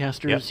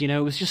broadcasters. Yep. It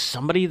was just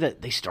somebody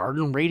that they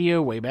started on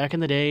radio way back in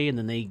the day, and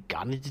then they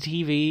got into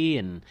TV,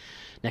 and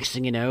next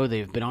thing you know,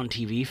 they've been on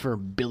TV for a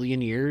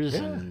billion years.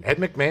 Yeah. And Ed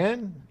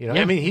McMahon,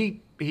 I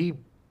mean, he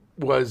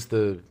was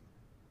the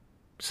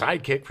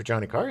sidekick for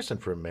Johnny Carson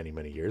for many,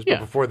 many years. But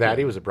before that,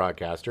 he was a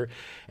broadcaster.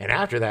 And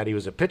after that, he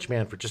was a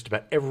pitchman for just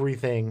about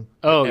everything.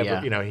 Oh,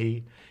 ever. Yeah.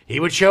 He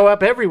would show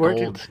up everywhere.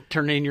 Gold.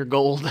 Turn in your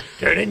gold.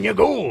 Turn in your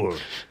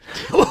gold.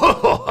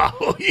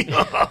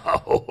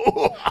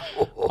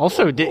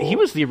 Also, he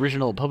was the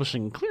original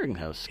publishing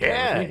clearinghouse guy,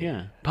 yeah. Right?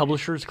 Yeah.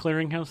 Publishers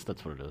Clearinghouse,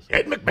 that's what it is.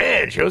 Ed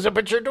McMahon shows up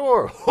at your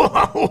door.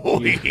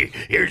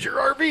 Here's your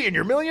RV and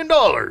your $1 million.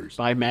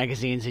 Buy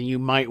magazines and you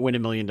might win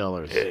 $1 million.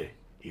 Hey,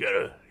 you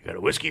got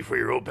a whiskey for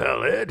your old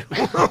pal Ed?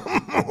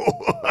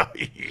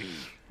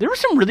 There were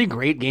some really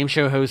great game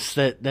show hosts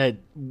that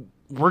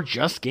were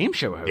just game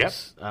show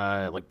hosts.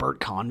 Yep. Like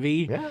Bert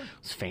Convy. Yeah. It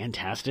was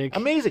fantastic.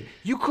 Amazing.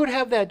 You could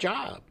have that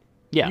job.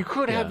 Yeah. You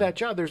could have that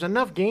job. There's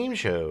enough game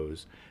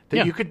shows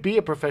that you could be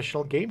a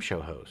professional game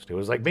show host. It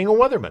was like being a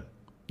weatherman.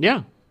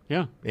 Yeah.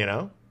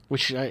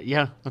 Which,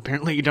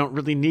 apparently you don't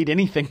really need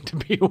anything to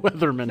be a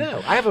weatherman.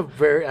 No, I have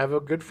a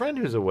good friend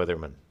who's a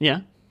weatherman.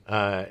 Yeah.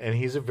 And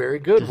he's a very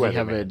good weatherman. Does he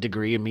have a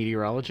degree in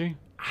meteorology?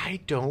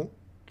 I don't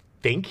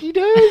think he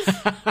does.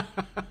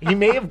 He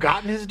may have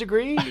gotten his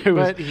degree,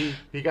 but he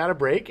got a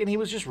break, and he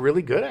was just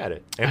really good at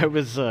it. And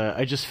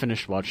I just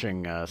finished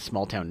watching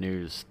Small Town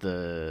News,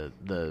 the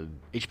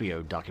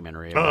HBO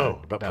documentary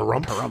about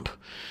Pahrump.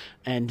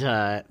 And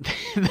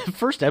the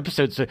first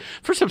episodes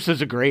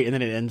are great, and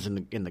then it ends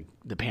in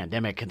the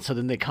pandemic, and so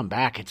then they come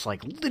back. It's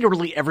like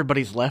literally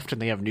everybody's left,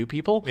 and they have new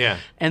people. Yeah.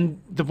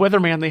 And the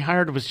weatherman they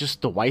hired was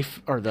just the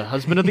wife or the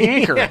husband of the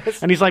anchor,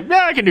 yes. And he's like,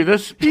 "Yeah, I can do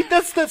this."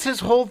 That's his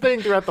whole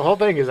thing throughout the whole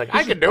thing. He's like,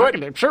 "I can do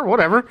it." Sure,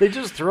 whatever. They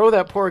just throw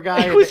that poor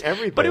guy into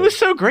everything. But it was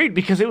so great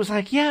because it was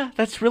like, yeah,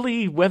 that's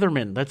really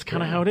weatherman. That's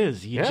kind of how it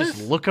is. You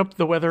just look up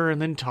the weather and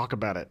then talk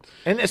about it.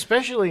 And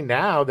especially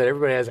now that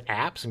everybody has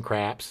apps and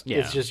craps,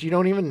 it's just you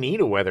don't even need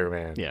a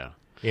weatherman. Yeah.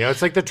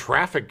 It's like the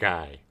traffic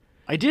guy.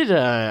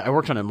 I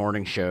worked on a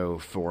morning show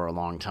for a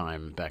long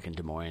time back in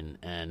Des Moines,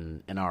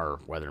 and our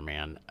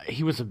weatherman,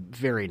 he was a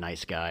very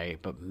nice guy,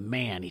 but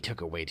man, he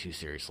took it way too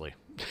seriously.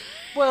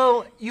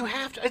 Well, you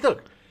have to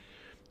look.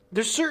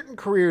 There's certain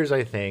careers,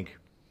 I think,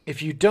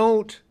 if you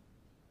don't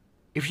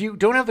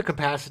have the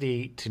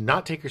capacity to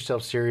not take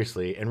yourself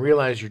seriously and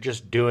realize you're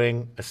just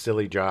doing a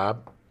silly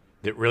job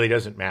that really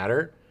doesn't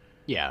matter,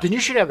 then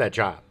you should have that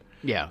job.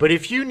 Yeah. But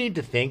if you need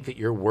to think that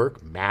your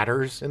work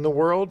matters in the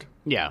world,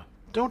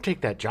 don't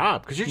take that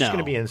job because you're just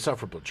going to be an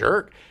insufferable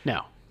jerk.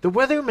 No. The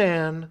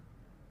weatherman,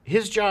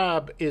 his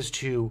job is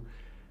to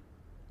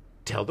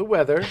tell the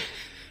weather,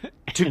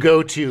 to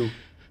go to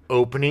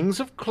openings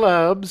of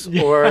clubs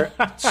or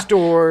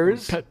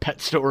stores,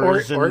 pet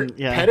stores, or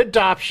pet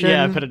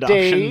adoption, pet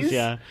adoptions,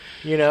 days,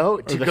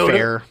 to the go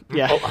fair, to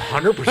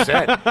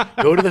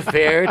 100%, go to the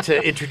fair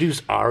to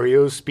introduce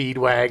REO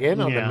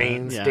Speedwagon on the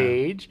main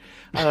stage.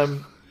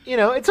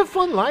 It's a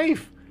fun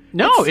life.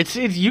 No, it's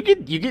you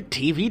get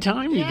TV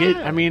time.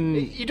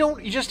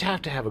 You just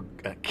have to have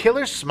a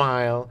killer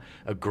smile,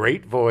 a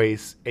great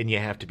voice, and you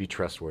have to be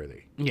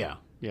trustworthy. Yeah.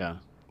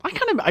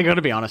 I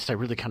gotta be honest, I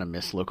really kind of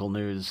miss local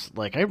news.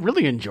 Like, I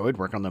really enjoyed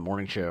working on the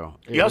morning show.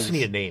 You also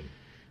need a name.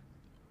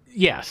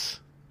 Yes.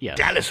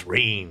 Dallas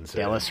Raines.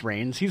 Dallas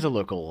Raines. He's a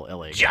local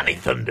LA guy. Johnny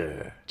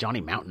Thunder.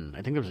 Johnny Mountain.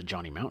 I think there was a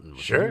Johnny Mountain.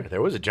 Sure,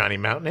 there was a Johnny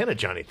Mountain and a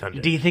Johnny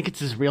Thunder. Do you think it's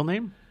his real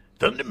name?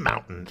 Thunder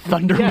Mountain.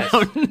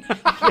 Mountain.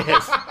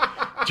 Yes.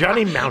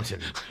 Johnny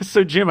Mountain.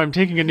 So, Jim, I'm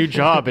taking a new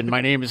job, and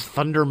my name is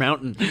Thunder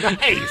Mountain.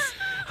 Nice.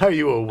 Are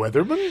you a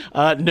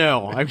weatherman?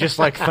 No, I'm just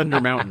like Thunder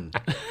Mountain.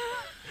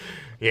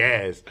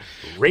 Yes.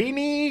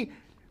 Rainy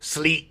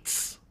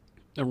Sleets.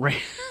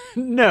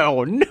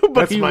 No,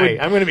 nobody would.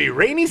 I'm going to be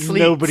Rainy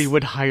Sleets. Nobody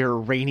would hire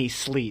Rainy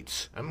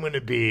Sleets. I'm going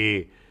to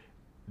be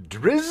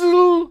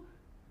Drizzle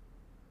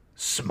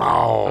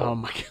Smog. Oh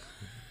my god.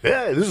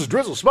 Yeah, this is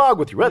Drizzle Smog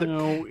with your weather.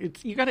 No,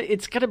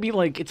 it's gotta be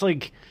like, it's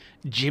like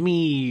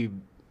Jimmy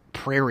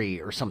Prairie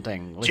or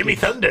something. Like Jimmy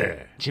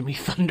Thunder. Jimmy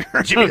Thunder.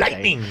 Jimmy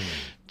Lightning.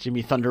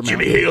 Jimmy Thunder.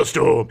 Jimmy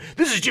Hailstorm.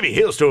 This is Jimmy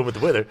Hailstorm with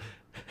the weather.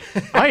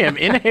 I am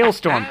in a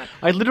hailstorm.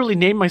 I literally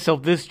named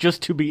myself this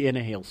just to be in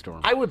a hailstorm.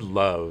 I would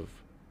love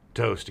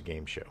to host a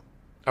game show.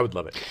 I would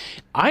love it.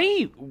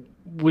 I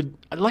would,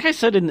 like I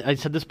said, I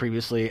said this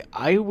previously,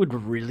 I would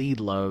really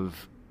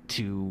love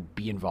to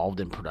be involved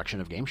in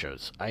production of game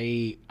shows.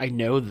 I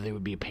know that they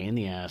would be a pain in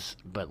the ass,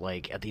 but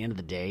like at the end of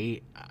the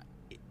day,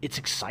 it's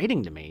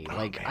exciting to me.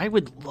 Man. I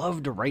would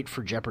love to write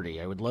for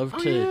Jeopardy. I would love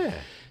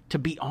to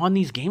be on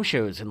these game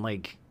shows and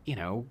like, you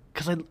know,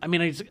 because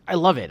I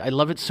love it. I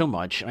love it so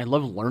much. I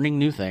love learning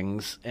new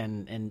things,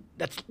 and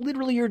that's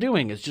literally you're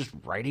doing is just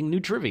writing new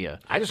trivia.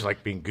 I just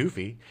like being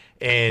goofy,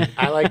 and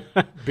I like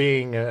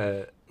being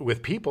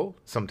with people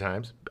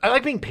sometimes. I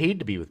like being paid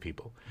to be with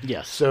people.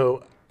 Yes.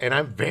 So, and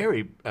I'm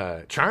very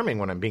charming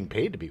when I'm being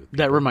paid to be with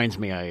people. That reminds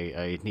me,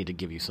 I need to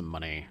give you some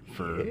money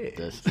for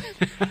this.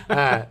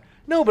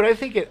 No, but I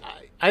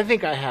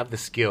think I have the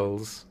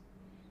skills.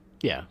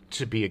 Yeah,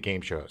 to be a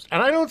game show host.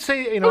 And I don't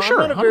say, I'm not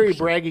a 100%. very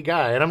braggy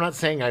guy, and I'm not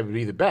saying I would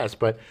be the best,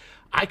 but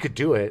I could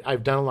do it.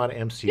 I've done a lot of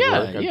MC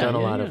work. I've done a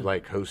lot of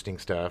like hosting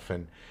stuff,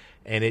 and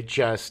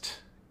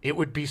it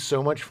would be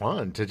so much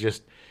fun to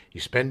just,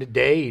 you spend a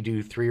day, you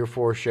do 3 or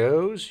 4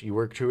 shows, you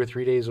work 2 or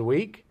 3 days a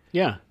week.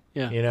 Yeah,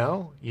 yeah.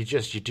 You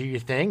do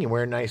your thing, you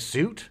wear a nice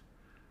suit,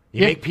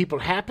 you make people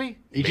happy.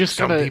 You just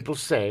some people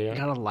say. You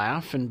gotta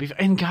laugh,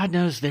 and God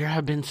knows there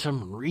have been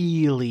some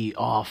really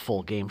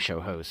awful game show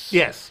hosts.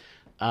 Yes.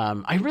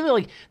 I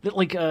really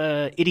like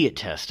that, Idiot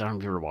Test. I don't know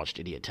if you ever watched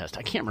Idiot Test.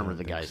 I can't remember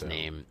the guy's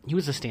name. He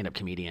was a stand-up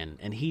comedian,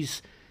 and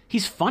he's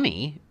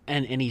funny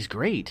and he's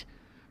great,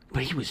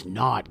 but he was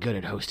not good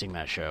at hosting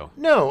that show.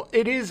 No,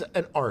 it is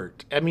an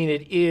art. I mean,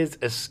 it is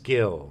a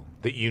skill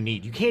that you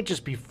need. You can't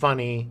just be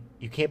funny.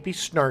 You can't be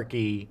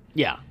snarky.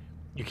 Yeah.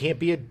 You can't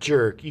be a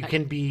jerk. You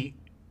can be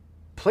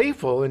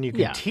playful and you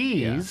can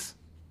tease,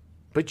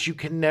 but you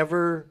can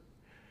never...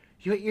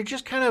 You're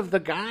just kind of the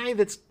guy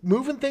that's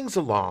moving things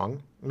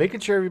along,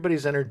 making sure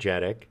everybody's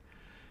energetic,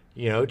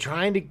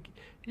 trying to...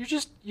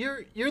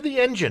 You're the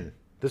engine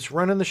that's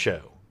running the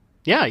show.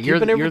 Yeah, you're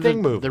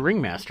everything moving. The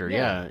ringmaster.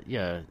 Yeah.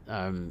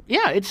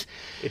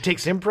 It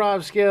takes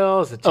improv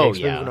skills. It takes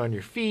moving on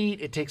your feet.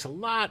 It takes a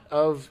lot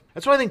of...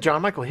 That's why I think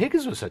John Michael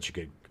Higgins was such a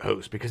good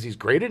host, because he's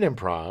great at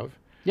improv.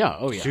 Yeah,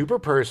 oh yeah. Super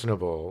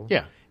personable.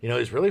 Yeah.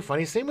 He's really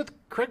funny. Same with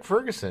Craig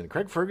Ferguson.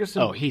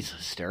 Oh, he's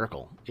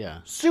hysterical. Yeah.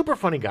 Super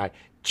funny guy.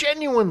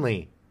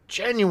 Genuinely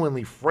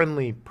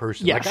friendly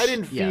person. Yes. I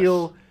didn't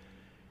feel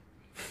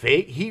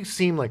fake. He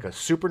seemed like a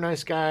super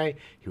nice guy.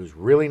 He was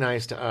really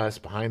nice to us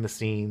behind the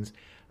scenes.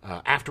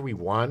 After we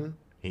won,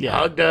 he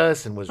hugged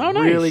us and was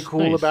really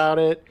cool about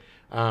it.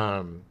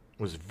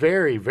 Was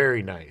very,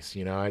 very nice.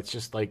 It's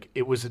just like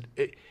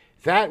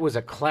that was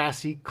a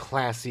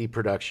classy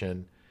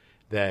production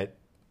that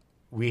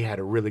we had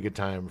a really good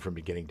time from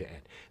beginning to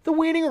end. The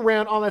waiting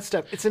around, all that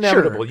stuff, it's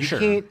inevitable. You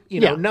can't,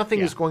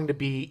 nothing is going to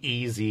be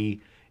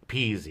easy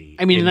peasy.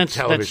 I mean, in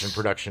television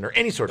production or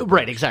any sort of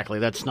production. Right, exactly.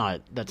 That's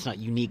not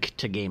unique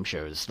to game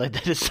shows.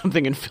 That is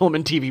something in film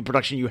and TV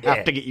production you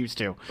have to get used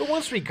to. But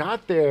once we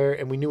got there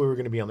and we knew we were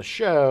going to be on the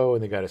show,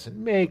 and they got us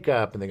in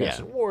makeup and they got us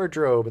in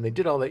wardrobe and they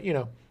did all that,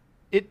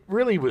 it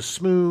really was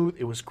smooth.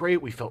 It was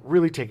great. We felt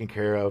really taken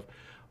care of.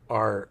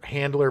 Our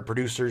handler,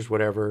 producers,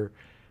 whatever,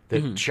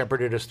 that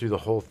shepherded us through the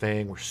whole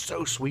thing were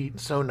so sweet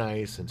and so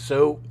nice and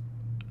so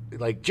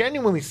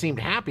genuinely seemed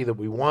happy that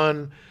we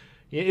won.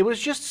 It was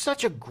just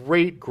such a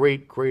great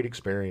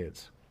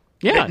experience.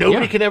 Yeah, that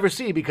nobody can ever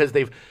see because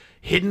they've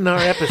hidden our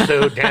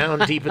episode down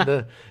deep in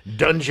the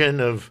dungeon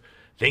of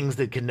things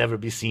that can never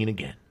be seen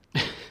again.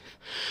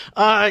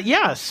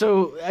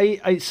 So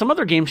I some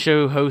other game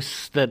show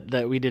hosts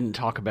that we didn't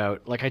talk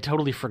about, I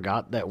totally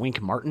forgot that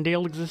Wink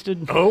Martindale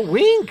existed. Oh,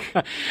 Wink!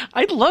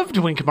 I loved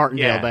Wink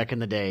Martindale back in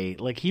the day.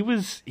 He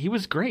was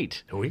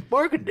great. Wink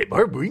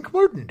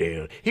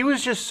Martindale. He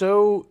was just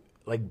so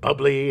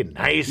bubbly and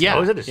nice. Yeah,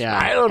 always had a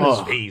smile on his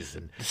face,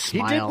 and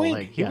smile, he did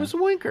wink. He was a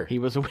winker. He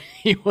was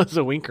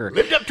a winker.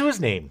 Lived up to his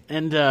name.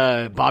 And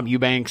Bob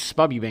Eubanks.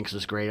 Bob Eubanks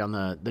was great on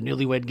the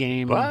Newlywed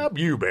Game. Bob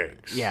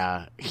Eubanks.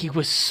 Yeah, he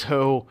was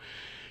so.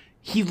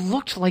 He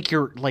looked like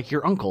your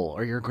uncle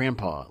or your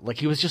grandpa.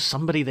 He was just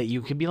somebody that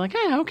you could be like,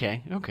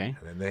 okay.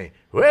 And then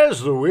where's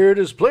the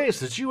weirdest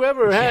place that you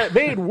ever had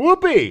made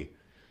whoopee?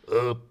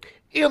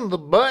 In the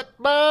butt,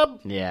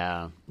 Bob.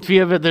 Yeah. If you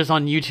have it, there's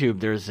on YouTube.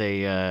 There's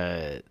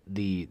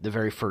the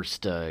very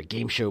first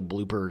game show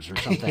bloopers or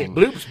something.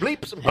 Bloops,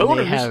 bleeps, and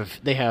boners. And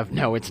they have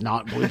no, it's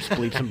not bloops,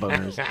 bleeps, and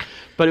boners.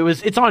 But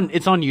it's on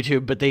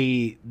YouTube. But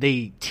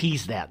they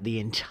teased that the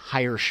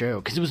entire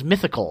show because it was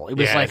mythical. It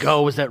was like,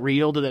 oh, was that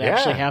real? Did that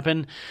actually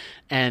happen?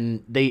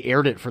 And they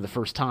aired it for the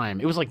first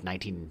time. It was like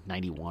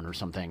 1991 or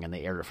something, and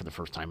they aired it for the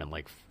first time in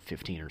like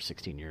 15 or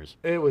 16 years.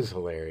 It was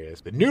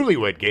hilarious. The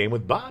Newlywed Game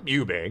with Bob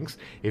Eubanks.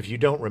 If you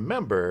don't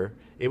remember,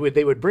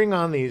 they would bring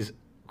on these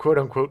quote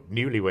unquote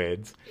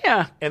newlyweds.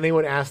 Yeah. And they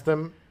would ask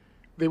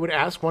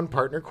one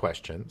partner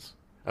questions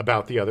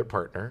about the other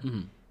partner.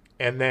 Mm-hmm.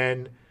 And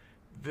then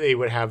they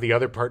would have the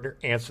other partner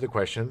answer the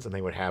questions, and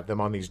they would have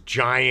them on these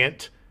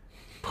giant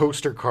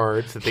poster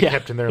cards that they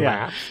kept in their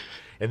laps.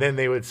 And then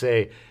they would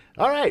say,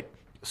 all right,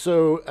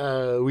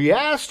 so we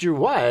asked your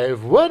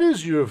wife, what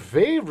is your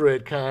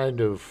favorite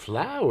kind of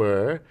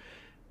flower?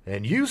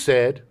 And you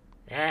said,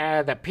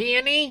 the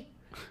peony.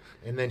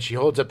 And then she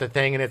holds up the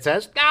thing and it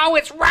says, no,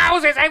 it's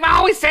roses. I've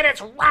always said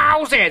it's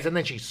roses. And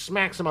then she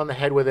smacks him on the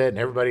head with it and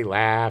everybody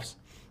laughs.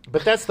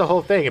 But that's the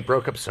whole thing. It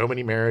broke up so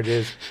many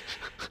marriages.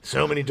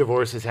 So many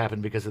divorces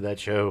happened because of that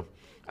show.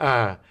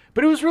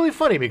 But it was really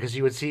funny because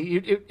you would see,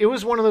 it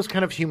was one of those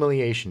kind of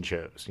humiliation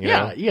shows. You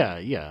know?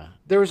 Yeah.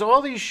 There was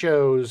all these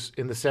shows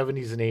in the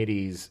 70s and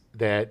 80s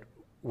that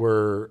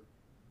were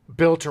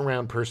built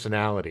around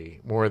personality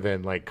more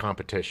than like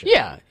competition.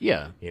 Yeah.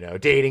 You know,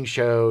 dating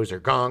shows or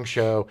Gong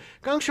Show.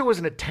 Gong Show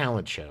wasn't a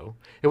talent show.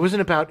 It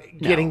wasn't about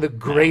getting the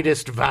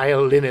greatest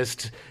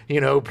violinist,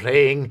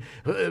 playing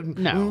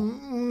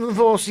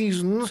Four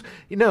Seasons.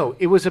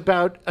 It was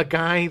about a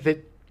guy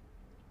that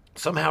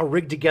somehow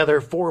rigged together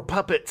 4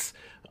 puppets,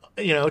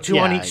 2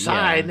 on each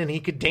side, and he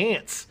could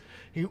dance.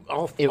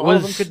 All of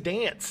them could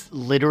dance.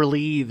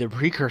 Literally the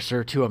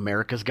precursor to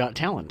America's Got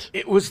Talent.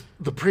 It was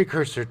the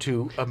precursor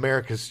to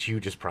America's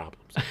hugest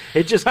problems.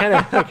 It just kind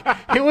of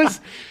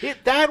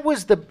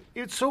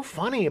it's so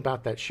funny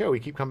about that show. We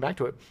keep coming back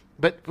to it.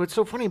 But what's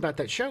so funny about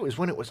that show is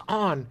when it was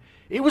on,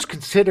 it was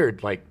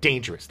considered like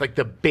dangerous, like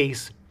the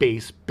base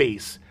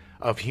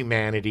of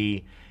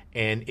humanity.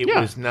 And it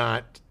was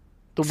not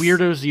the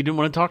weirdos you didn't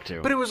want to talk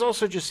to. But it was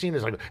also just seen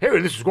as like, hey,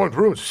 this is going to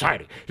ruin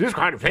society. This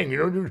kind of thing,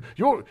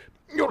 you're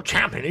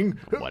championing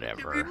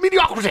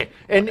mediocrity.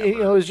 And it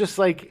was just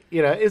like,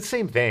 it's the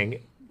same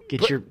thing.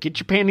 Get your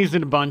panties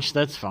in a bunch,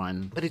 that's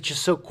fine. But it's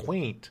just so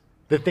quaint.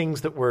 The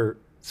things that were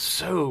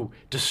so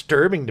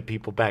disturbing to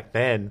people back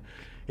then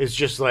is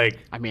just like,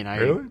 I mean,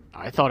 really?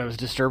 I thought it was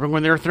disturbing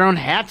when they were throwing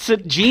hats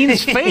at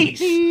Gene's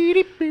face.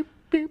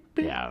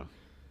 Yeah.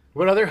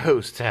 What other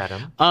hosts had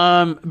him?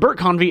 Bert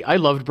Convy. I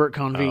loved Bert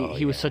Convy.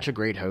 He was such a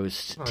great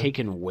host.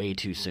 Taken way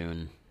too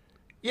soon.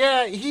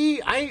 Yeah,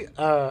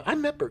 I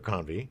met Bert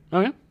Convy.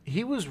 Oh yeah,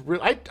 he was real.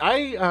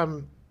 I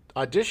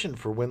auditioned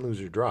for Win,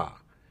 Lose or Draw.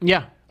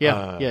 Yeah.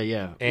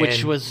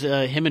 Which was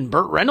him and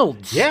Burt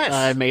Reynolds.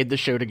 Yes, made the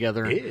show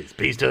together. It is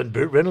based on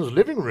Burt Reynolds'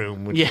 living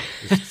room. Which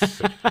is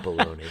such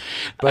baloney.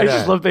 But I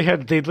just love they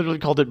literally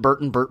called it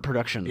Burt and Burt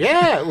Productions.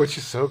 Yeah, which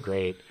is so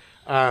great.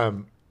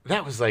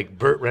 That was like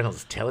Burt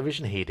Reynolds'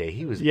 television heyday.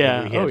 He was he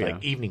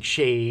had Evening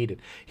Shade.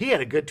 He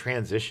had a good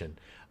transition.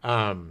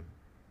 Burt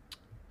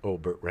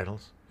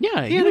Reynolds.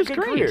 Yeah, he was great.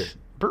 Career.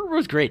 Burt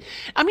was great.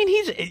 I mean,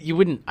 you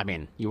wouldn't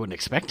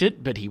expect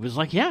it, but he was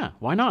like, yeah,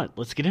 why not?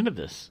 Let's get into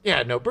this.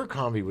 Yeah, no, Bert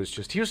Convy was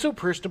so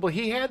personable.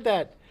 He had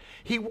that.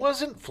 He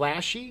wasn't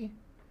flashy.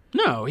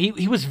 No,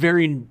 he was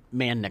very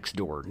man next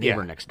door,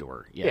 neighbor next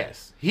door. Yeah.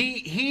 Yes,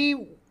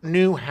 he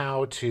knew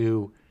how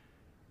to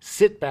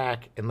sit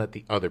back and let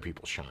the other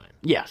people shine.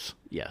 Yes.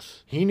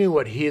 He knew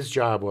what his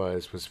job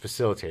was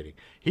facilitating.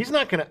 He's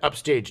not going to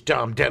upstage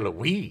Dom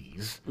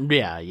DeLuise.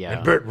 Yeah.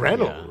 And Burt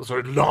Reynolds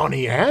or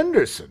Lonnie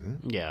Anderson.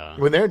 Yeah.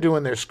 When they're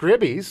doing their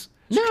scribbies.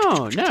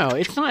 No,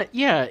 it's not.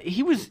 Yeah,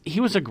 he was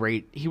a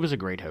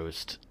great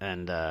host,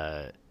 and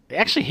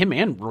actually him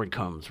and Roy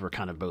Combs were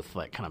kind of both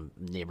like kind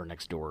of neighbor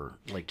next door,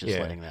 like just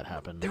letting that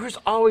happen. There was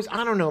always,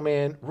 I don't know,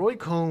 man. Roy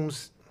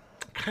Combs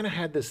kind of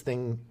had this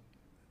thing.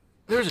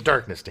 There's a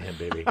darkness to him,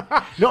 baby.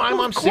 No, I'm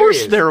serious. Of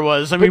course there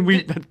was. I mean,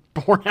 we've been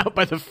borne out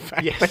by the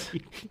fact that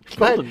he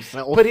killed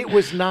himself. But it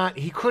was not,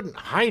 he couldn't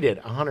hide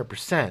it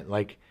 100%.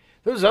 Like,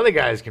 those other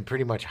guys can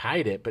pretty much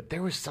hide it, but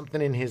there was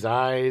something in his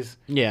eyes.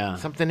 Yeah.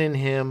 Something in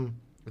him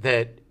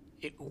that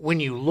when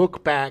you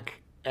look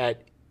back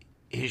at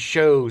his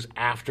shows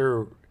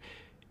after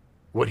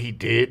what he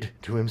did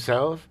to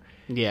himself.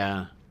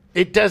 Yeah.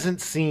 It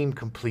doesn't seem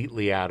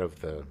completely out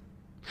of the...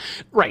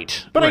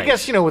 Right. But I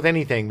guess, with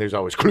anything, there's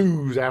always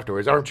clues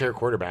afterwards. Armchair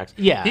quarterbacks.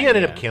 Yeah. He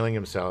ended up killing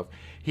himself.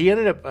 He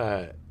ended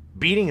up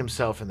beating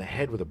himself in the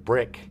head with a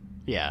brick.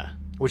 Yeah.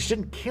 Which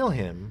didn't kill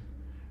him.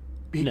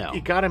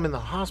 It got him in the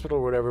hospital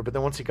or whatever, but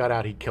then once he got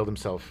out, he killed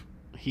himself.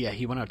 Yeah,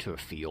 he went out to a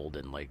field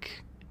and, I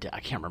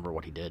can't remember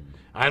what he did.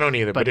 I don't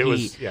either, but it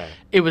was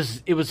It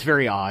was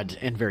very odd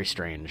and very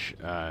strange.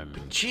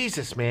 But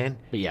Jesus, man.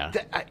 But yeah.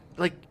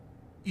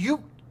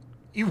 You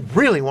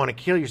really want to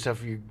kill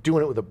yourself if you're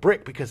doing it with a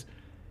brick because...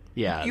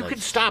 Yeah, you could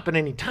stop at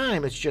any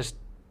time. It's just,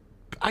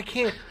 I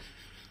can't.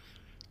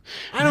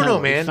 I don't know,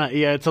 man.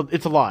 It's not,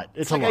 it's a lot.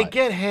 It's like a lot. I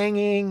get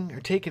hanging or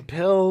taking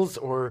pills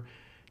or,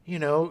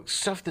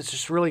 stuff that's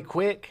just really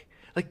quick.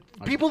 Like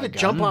people that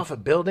jump off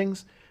of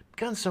buildings.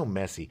 Gun's so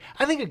messy.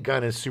 I think a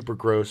gun is super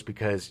gross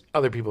because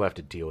other people have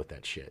to deal with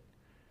that shit.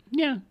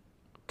 Yeah.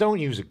 Don't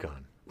use a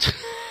gun.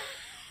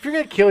 If you're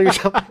going to kill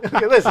yourself,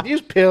 okay, listen,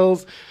 use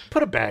pills,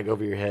 put a bag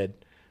over your head.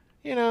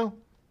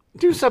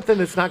 Do something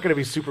that's not going to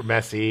be super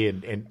messy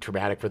and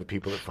traumatic for the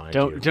people that find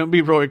you. Don't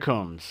be Roy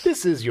Combs.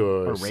 This is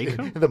yours. Or Ray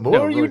Combs? The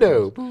more you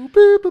know. Boo,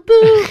 boo, boo,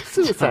 boo.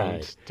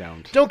 Suicide.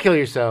 Don't kill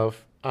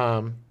yourself.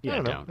 I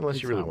don't know,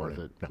 unless you really want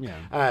it. No.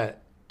 Yeah.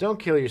 Don't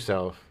kill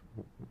yourself.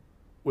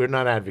 We're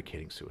not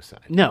advocating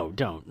suicide. No,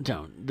 don't.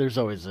 There's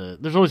always a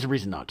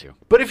reason not to.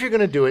 But if you're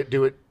going to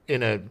do it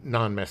in a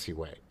non-messy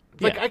way.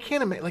 Like, I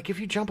can't imagine, like, if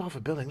you jump off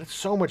a building, that's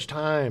so much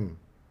time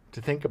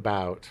to think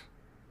about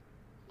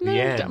the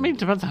end. I mean, it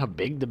depends on how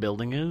big the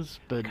building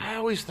is, but... I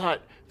always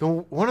thought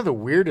one of the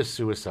weirdest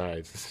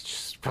suicides... This is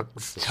just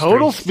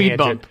total speed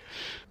bump.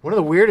 One of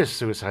the weirdest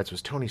suicides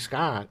was Tony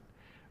Scott,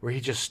 where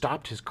he just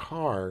stopped his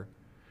car,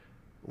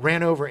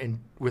 ran over,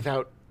 and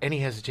without any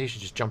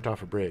hesitation just jumped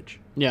off a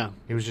bridge. Yeah.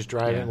 He was just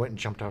driving, went and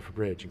jumped off a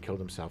bridge and killed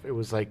himself. It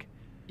was like...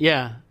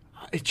 Yeah.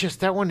 It's just,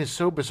 that one is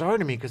so bizarre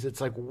to me because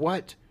it's like,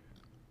 what?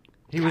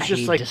 He was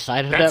just he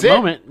decided at that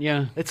moment.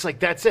 Yeah. It's like,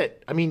 that's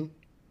it. I mean,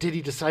 did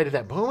he decide at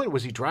that moment?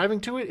 Was he driving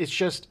to it? It's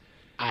just...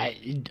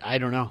 I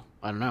don't know.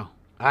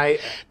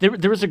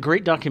 There was a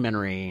great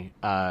documentary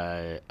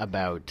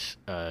about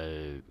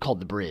called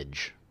The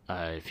Bridge.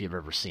 If you've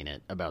ever seen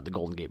it, about the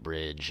Golden Gate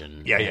Bridge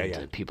and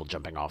people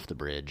jumping off the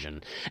bridge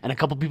and a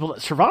couple people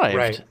that survived.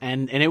 Right.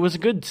 And it was a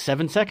good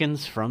 7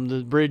 seconds from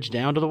the bridge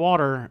down to the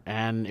water,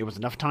 and it was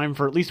enough time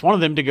for at least one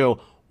of them to go,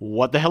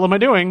 "What the hell am I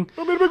doing?"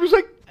 I made a big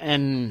mistake.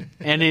 And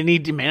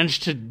he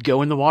managed to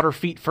go in the water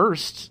feet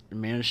first,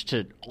 managed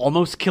to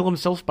almost kill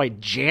himself by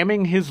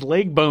jamming his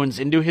leg bones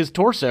into his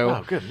torso.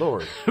 Oh, good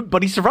Lord.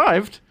 But he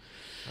survived.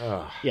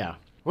 Yeah.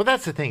 Well,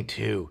 that's the thing,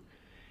 too.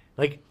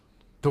 Like,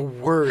 the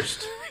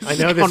worst. I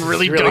know this has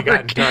really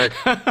gotten dark.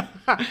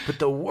 But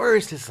the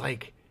worst is,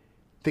 like,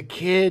 the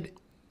kid,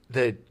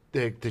 the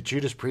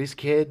Judas Priest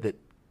kid that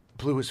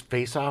blew his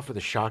face off with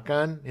a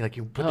shotgun. Like,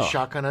 he put the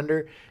shotgun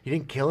under. He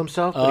didn't kill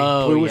himself, but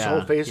he blew his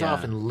whole face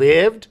off and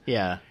lived.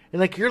 Yeah. And,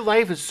 like, your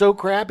life is so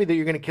crappy that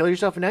you're going to kill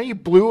yourself, and now you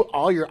blew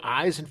all your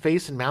eyes and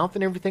face and mouth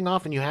and everything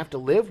off, and you have to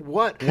live?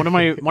 What? One of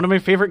my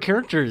favorite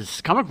characters,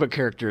 comic book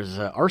characters,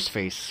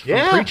 Arseface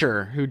from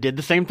Preacher, who did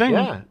the same thing.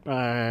 Yeah.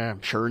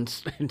 I'm sure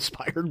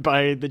inspired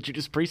by the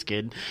Judas Priest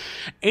kid.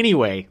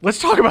 Anyway, let's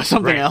talk about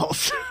something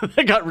else.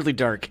 That got really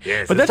dark.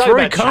 Yes, but that's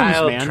where he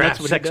comes, man. That's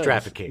what sex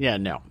trafficking. Yeah,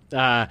 no.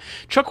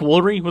 Chuck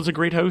Woolery was a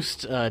great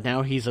host.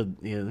 Now he's a...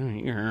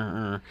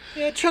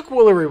 Yeah, Chuck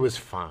Woolery was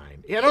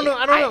fine. Yeah, I don't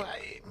know.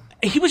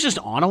 He was just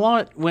on a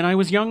lot when I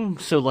was young,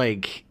 so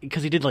like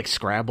because he did like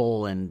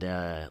Scrabble and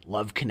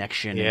Love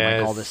Connection and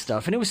like all this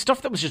stuff, and it was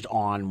stuff that was just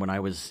on when I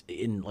was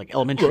in like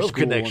elementary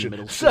school and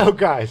middle school. So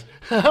guys,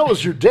 how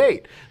was your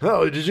date?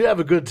 Oh, did you have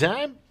a good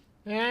time?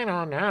 I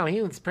don't know.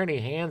 He was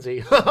pretty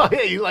handsy.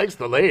 Yeah, he likes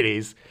the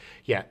ladies.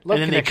 Yeah, Love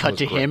and then they cut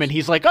to him, and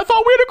he's like, "I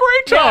thought we had a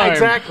great time."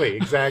 Yeah,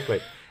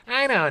 exactly.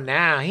 I don't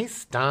know. He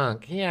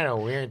stunk. He had a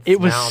weird. It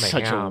was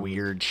such a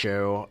weird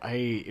show.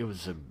 It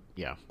was a.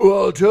 Yeah.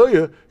 Well, I'll tell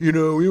you,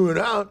 we went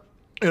out,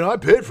 and I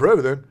paid for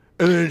everything.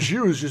 And then she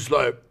was just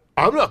like,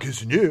 "I'm not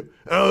kissing you."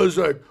 And I was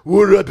like,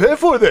 "What did I pay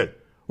for then?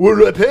 What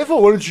did I pay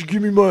for? Why don't you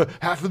give me my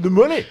half of the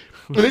money?"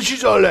 And then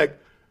she's all like,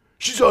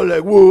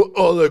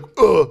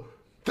 well,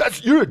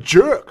 you're a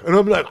jerk. And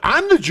I'm like,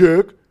 I'm the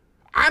jerk.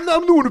 I'm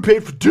the one who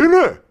paid for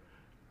dinner.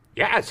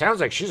 Yeah, it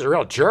sounds like she's a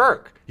real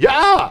jerk.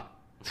 Yeah.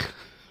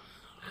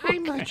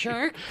 I'm a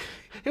jerk.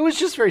 It was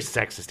just very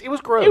sexist. It was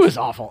gross. It was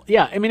awful.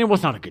 Yeah, I mean, it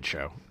was not a good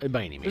show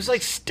by any means. It was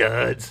like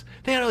Studs.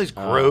 They had all these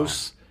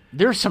gross.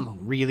 There's some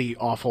really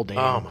awful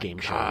game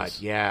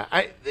shows. Yeah,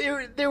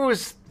 there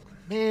was,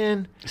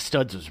 man.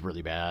 Studs was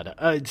really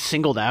bad.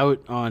 Singled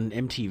Out on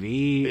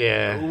MTV.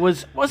 Yeah,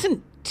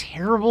 wasn't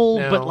terrible,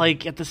 but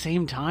like at the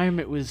same time,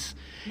 it was.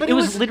 But it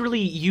was literally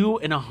you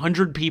and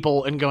 100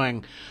 people and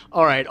going,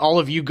 all right, all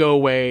of you go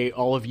away,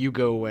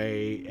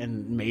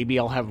 and maybe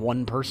I'll have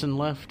one person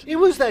left. It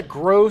was that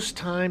gross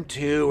time,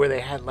 too, where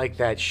they had, like,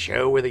 that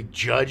show where they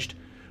judged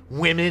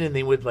women, and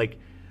they would, like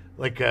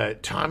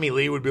Tommy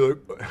Lee would be like,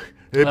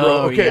 "Hey,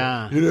 bro,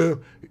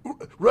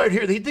 right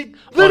here." They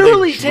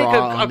literally take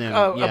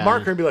a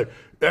marker and be like,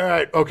 "All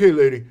right, okay,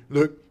 lady,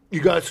 look,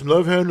 you got some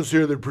love handles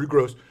here that are pretty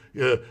gross.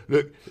 Yeah,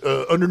 look,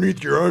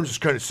 underneath your arms is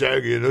kind of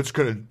saggy, and it's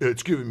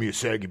giving me a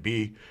saggy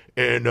B.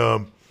 And,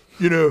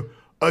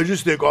 I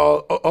just think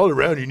all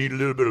around you need a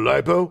little bit of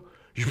lipo.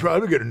 You should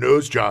probably get a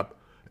nose job.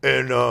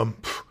 And,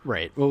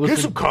 right. Get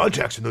some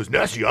contacts in those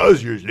nasty eyes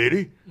of yours,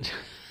 lady."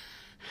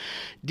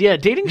 Yeah,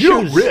 dating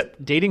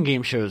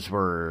game shows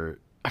were,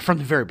 from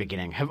the very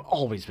beginning, have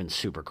always been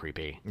super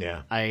creepy.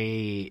 Yeah.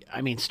 I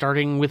mean,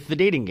 starting with The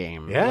Dating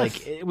Game. Yes.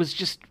 Like, it was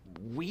just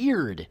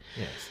weird.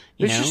 Yes.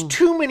 There's just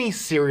too many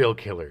serial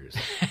killers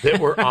that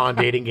were on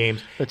dating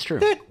games. That's true.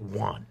 That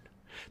won.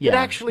 It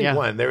actually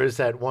won. There was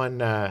that one,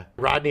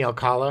 Rodney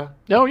Alcala.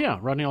 Oh, yeah,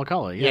 Rodney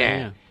Alcala.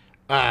 Yeah.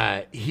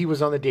 He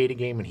was on the dating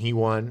game and he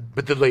won,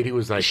 but the lady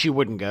was like... She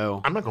wouldn't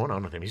go. I'm not going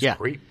on with him. He's a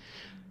creep.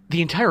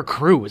 The entire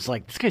crew was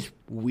like, this guy's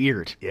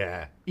weird.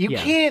 Yeah. You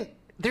can't...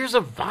 There's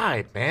a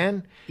vibe,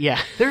 man. Yeah.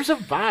 There's a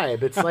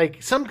vibe. It's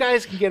like some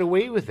guys can get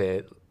away with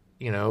it.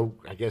 You know,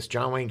 I guess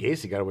John Wayne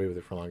Gacy got away with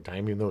it for a long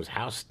time, even though his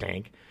house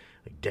stank,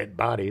 like dead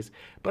bodies.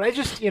 But I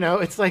just,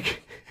 it's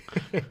like...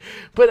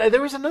 But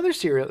there was another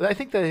serial. I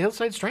think the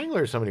Hillside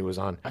Strangler somebody was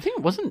on. I think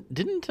it wasn't...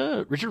 Didn't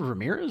Richard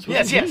Ramirez?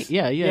 Yes.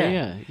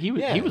 Yeah.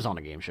 He was on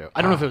a game show.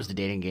 I don't know if it was the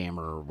dating game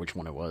or which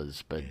one it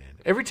was, but...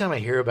 Every time I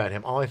hear about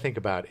him, all I think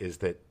about is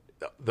that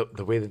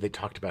the way that they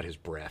talked about his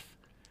breath.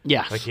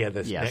 Yeah, like he had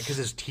this because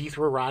his teeth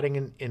were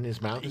rotting in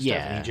his mouth and stuff,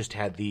 and he just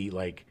had the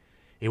like.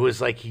 It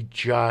was like he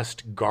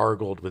just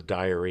gargled with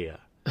diarrhea.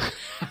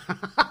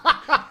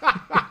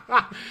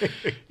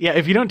 Yeah,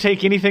 if you don't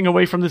take anything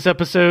away from this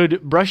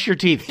episode, brush your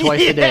teeth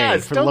twice a day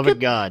for the love of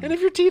God. And if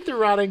your teeth are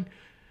rotting,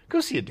 go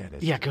see a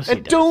dentist. Yeah, go see a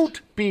dentist. And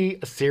don't be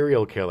a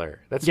serial killer.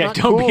 That's not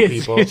don't cool, be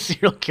people. A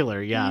serial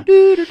killer. Yeah,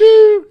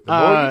 the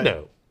more you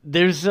know.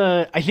 There's,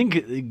 I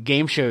think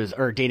game shows,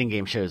 or dating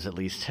game shows at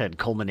least, had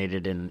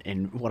culminated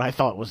in what I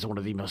thought was one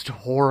of the most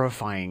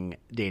horrifying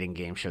dating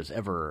game shows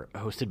ever,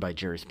 hosted by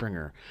Jerry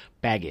Springer,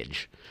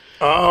 Baggage.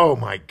 Oh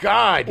my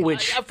God.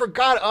 Which I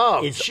forgot.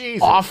 Oh, it's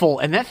Jesus. Awful.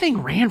 And that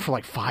thing ran for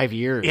like 5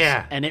 years.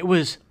 Yeah. And it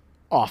was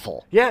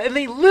awful. Yeah, and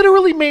they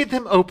literally made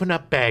them open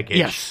up baggage.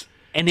 Yes.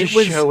 And to it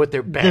was show what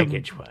their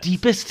baggage was.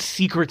 Deepest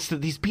secrets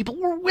that these people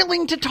were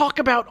willing to talk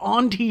about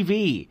on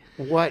TV.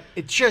 What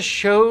it just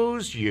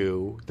shows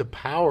you the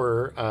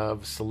power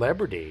of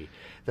celebrity,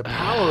 the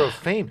power of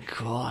fame.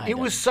 God. It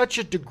was such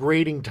a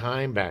degrading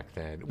time back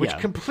then, which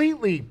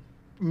completely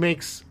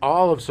makes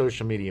all of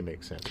social media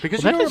make sense.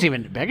 Because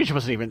Baggage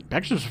was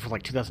for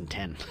like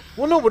 2010.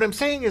 Well, no, what I'm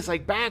saying is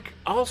like back,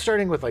 all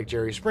starting with like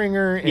Jerry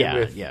Springer and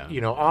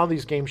with all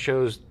these game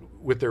shows.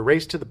 With their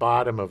race to the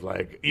bottom of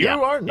like, you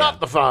are not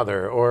the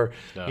father, or,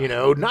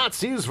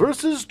 Nazis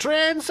versus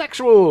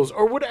transsexuals,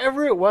 or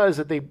whatever it was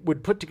that they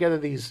would put together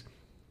these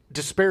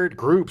disparate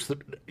groups that,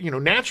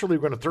 naturally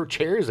were going to throw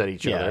chairs at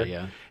each other.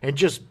 Yeah. And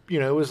just, it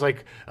was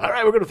like, all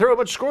right, we're going to throw a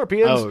bunch of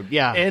scorpions. Oh,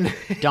 yeah. And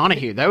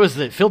Donahue,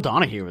 Phil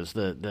Donahue was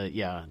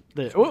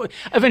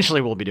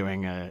eventually we'll be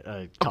doing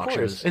a talk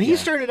shows. And he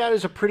started out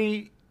as a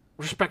pretty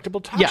respectable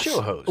talk show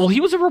host. Well,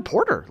 he was a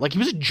reporter. Like, he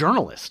was a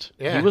journalist.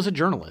 Yeah. He was a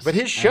journalist. But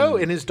his show,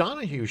 and his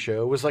Donahue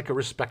show, was like a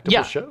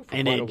respectable show for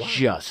and quite it a while.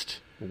 Just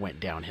went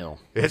downhill.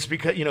 It's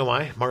because, you know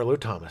why? Marlo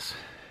Thomas.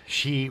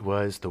 She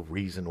was the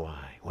reason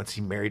why. Once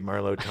he married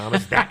Marlo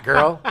Thomas, that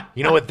girl,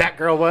 you know what that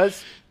girl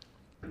was?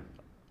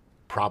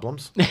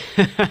 Problems.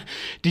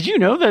 Did you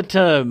know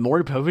that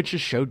Maury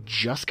Povich's show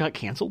just got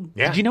canceled?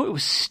 Yeah. Did you know it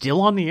was still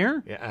on the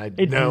air? Yeah, I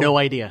had no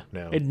idea.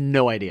 No. I had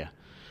no idea.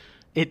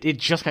 It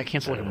just got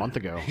canceled like a month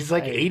ago. He's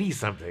like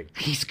 80-something.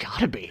 He's got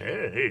to be.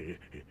 Hey,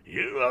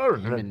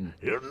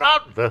 you're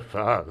not the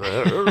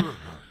father.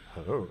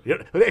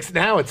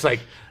 Now it's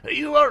like,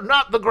 you are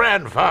not the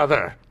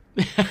grandfather.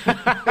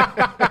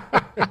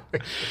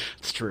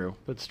 It's true.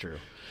 That's true.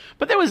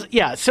 But that was,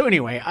 so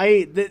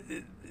anyway,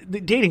 the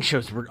dating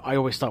shows I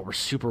always thought were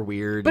super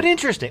weird. But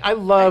interesting. I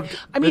loved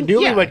the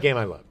Newlywed Game.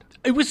 I loved.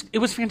 It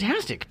was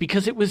fantastic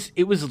because it was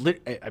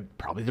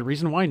probably the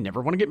reason why I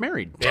never want to get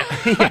married. Yeah.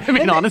 I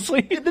mean,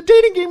 honestly, the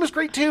dating game was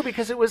great too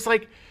because it was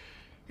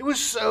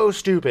so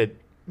stupid.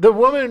 The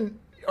woman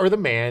or the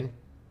man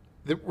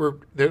there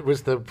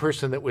was the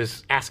person that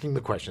was asking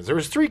the questions. There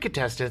was 3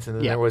 contestants, and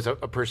then there was a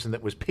person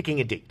that was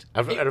picking a date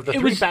out of the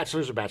 3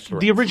 bachelors or bachelorettes.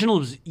 The original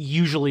was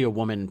usually a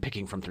woman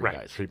picking from 3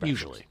 guys. 3 bachelors.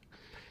 Usually,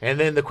 and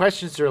then the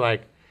questions are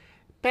like,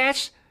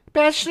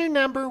 bachelor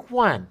number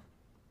 1.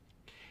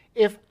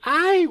 If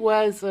I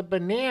was a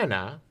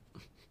banana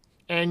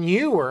and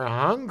you were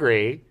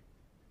hungry,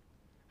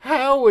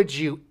 how would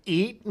you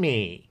eat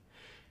me?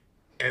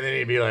 And then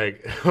he'd be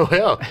like,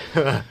 well,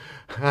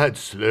 I'd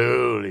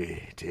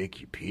slowly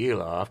take your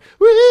peel off.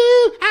 Woo!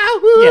 Ah,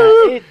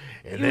 woo!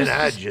 And then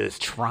I'd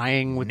just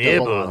trying with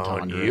nibble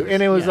on you.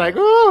 And it was like,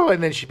 oh,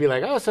 and then she'd be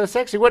like, oh, so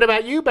sexy. What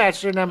about you,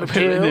 bachelor number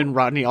 2? And then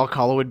Rodney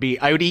Alcala would be,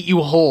 I would eat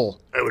you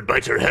whole. I would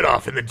bite your head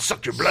off and then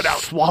suck your blood out.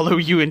 Swallow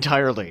you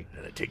entirely.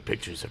 And I'd take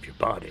pictures of your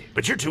body.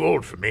 But you're too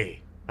old for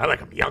me. I like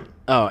them young.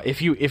 Oh,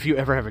 if you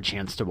ever have a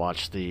chance to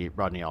watch the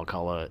Rodney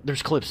Alcala,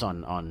 there's clips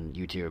on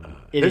YouTube.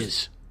 It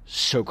is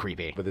so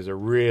creepy. But there's a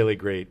really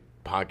great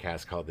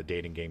podcast called The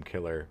Dating Game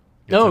Killer.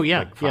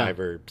 It's 5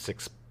 or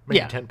 6,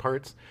 maybe 10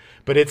 parts.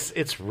 But it's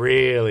a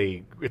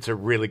really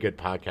good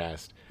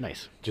podcast.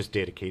 Nice. Just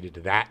dedicated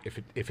to that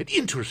if it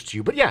interests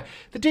you. But yeah,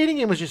 the dating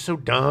game was just so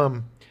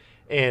dumb.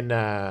 And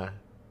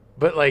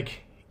but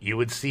like you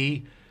would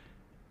see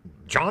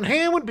John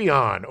Hamm would be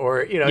on,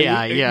 or you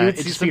would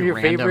see some of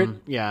your favorite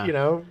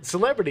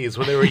celebrities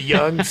when they were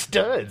young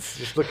studs,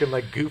 just looking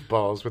like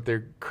goofballs with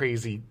their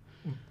crazy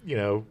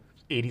 80s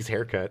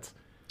haircuts.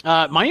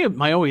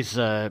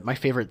 My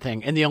favorite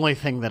thing, and the only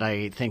thing that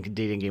I think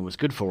Dating Game was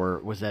good for,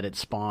 was that it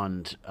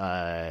spawned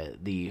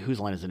the Whose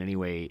Line Is It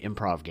Anyway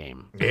improv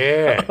game.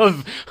 Yeah,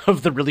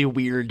 of the really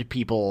weird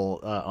people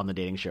on the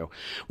dating show,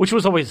 which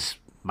was always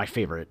my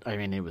favorite. I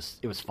mean, it was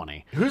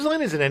funny. Whose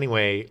Line Is It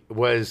Anyway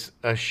was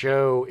a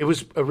show. It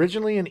was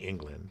originally in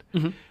England,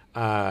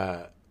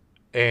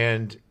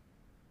 and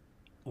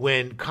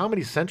when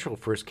Comedy Central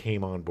first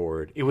came on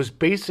board, it was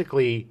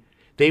basically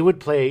they would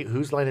play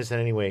Whose Line Is It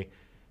Anyway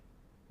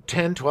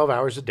 10, 12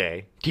 hours a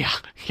day. Yeah.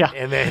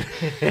 And then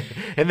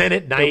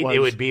at night it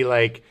would be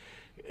like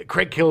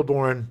Craig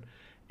Kilborn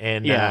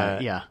and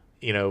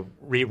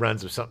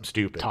reruns of something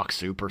stupid. Talk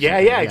Soup or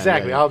something. Yeah,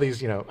 exactly. All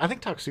these, I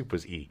think Talk Soup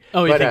was E.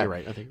 Oh, I think you're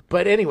right.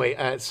 But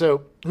anyway,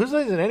 so Whose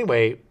Line Is It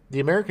Anyway, the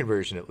American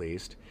version at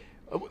least,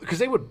 because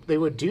they would play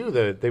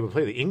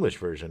the English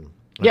version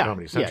on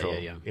Comedy Central.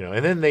 Yeah.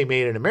 And then they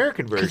made an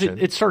American version.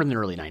 It started in the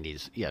early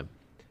 90s. Yeah.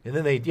 And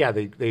then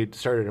they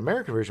started an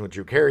American version with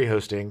Drew Carey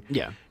hosting.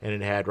 Yeah. And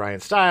it had Ryan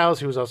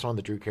Stiles, who was also on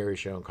the Drew Carey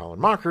show, and Colin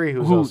Mockery,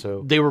 who was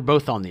also... They were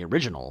both on the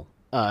original.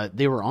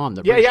 They were on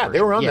the British version.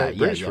 They were on the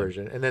British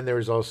version. And then there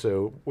was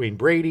also Wayne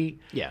Brady.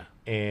 Yeah.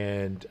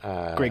 And...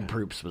 Greg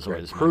Proops was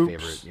always my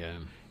favorite. Yeah.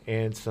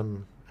 And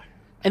some...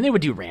 And they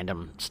would do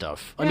random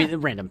stuff. I mean,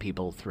 random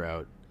people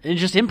throughout. And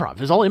just improv.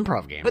 It was all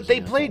improv games. But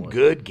they played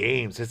good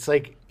games. It's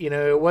like,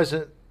 it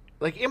wasn't...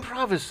 Like,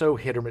 improv is so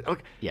hit or miss.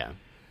 Okay. Yeah.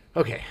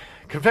 Okay.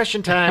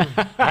 Confession time.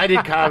 I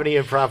did comedy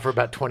improv for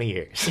about 20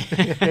 years.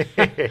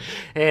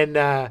 and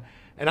I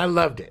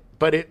loved it.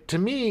 But to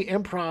me,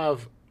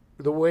 improv,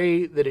 the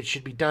way that it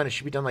should be done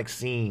like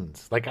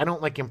scenes. Like, I don't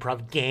like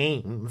improv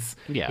games.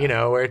 Yeah.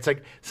 Where it's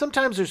like,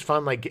 sometimes there's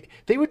fun. Like,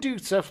 they would do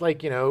stuff like,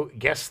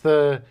 guess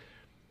the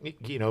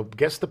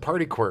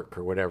party quirk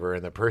or whatever,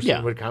 and the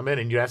person would come in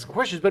and you'd ask them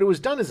questions, but it was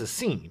done as a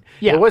scene.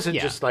 Yeah. It wasn't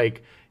just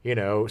like,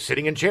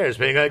 sitting in chairs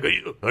being like,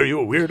 are you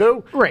a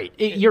weirdo? Right.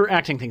 You're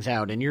acting things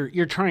out, and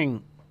you're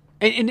trying,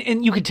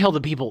 and you could tell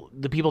the people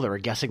that were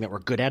guessing that were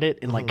good at it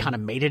and like kind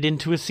of made it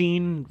into a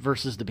scene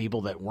versus the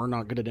people that were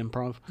not good at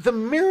improv. The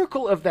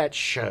miracle of that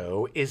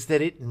show is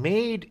that it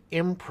made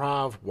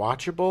improv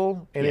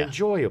watchable and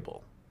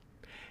enjoyable.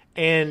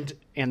 And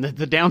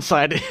the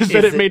downside is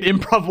that it made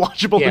improv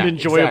watchable and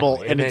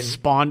enjoyable, exactly. and it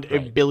spawned a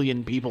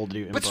billion people to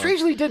do improv. But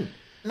strangely, it didn't.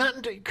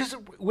 Not because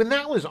when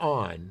that was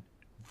on,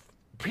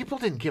 people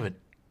didn't give an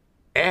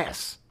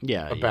S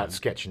about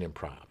sketch and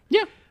improv.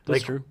 Yeah,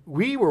 that's true.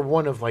 We were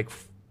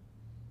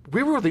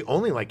we were the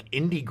only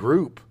indie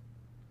group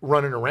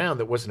running around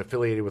that wasn't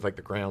affiliated with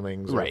the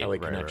Groundlings or LA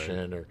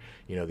Connection or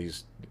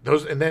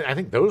those. And then I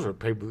think those were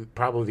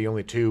probably the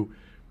only two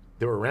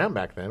that were around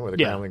back then, were the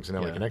Groundlings and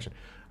LA Connection.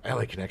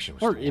 LA Connection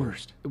was the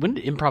worst. When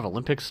did Improv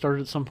Olympics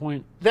start at some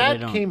point? That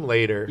came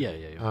later.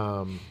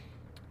 Yeah.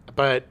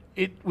 But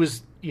it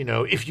was,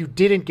 if you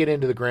didn't get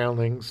into the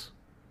Groundlings,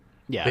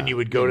 then you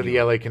would go to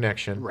the LA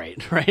Connection. Right.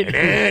 And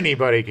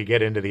anybody could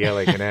get into the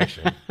LA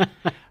Connection.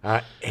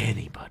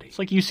 Anybody. It's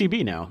like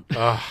UCB now.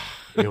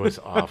 It was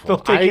awful. They'll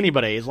take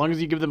anybody as long as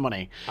you give them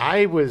money.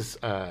 I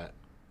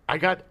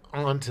got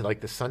onto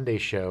the Sunday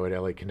show at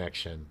LA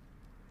Connection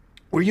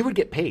where you would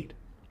get paid.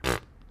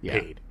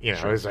 Paid.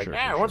 It was like,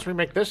 once we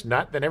make this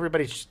nut, then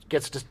everybody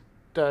gets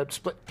to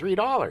split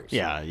 $3.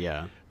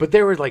 Yeah. But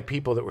there were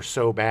people that were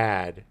so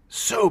bad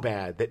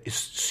that as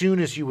soon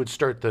as you would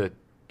start the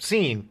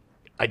scene,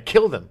 I'd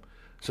kill them.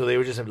 So they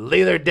would just have to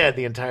lay there dead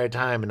the entire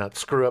time and not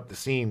screw up the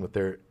scene with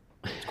their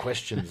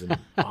questions and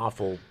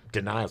awful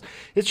denials.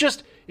 It's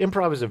just,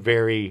 improv is a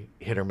very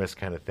hit or miss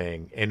kind of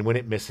thing. And when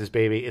it misses,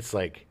 baby, it's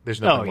like, there's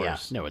nothing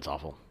worse. No, it's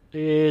awful.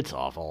 It's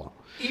awful.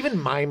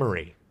 Even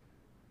mimery.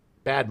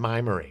 Bad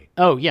mimery.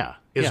 Oh, yeah.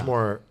 Is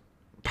more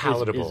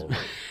palatable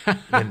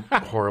than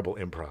horrible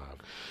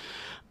improv.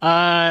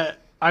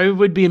 I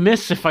would be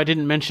amiss if I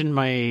didn't mention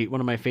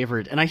one of my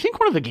favorite, and I think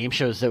one of the game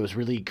shows that was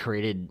really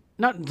created,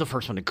 not the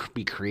first one to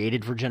be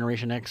created for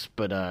Generation X,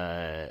 but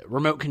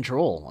Remote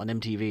Control on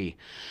MTV.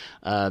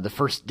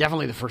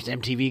 Definitely the first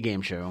MTV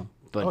game show,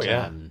 but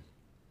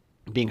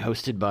being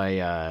hosted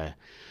by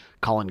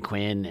Colin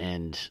Quinn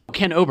and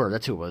Ken Ober.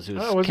 That's who it was. It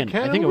was Ken,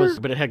 I think Ober? It was,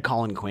 but it had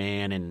Colin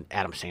Quinn and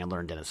Adam Sandler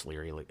and Dennis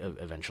Leary.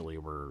 Eventually,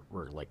 were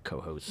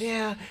co-hosts.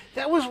 Yeah,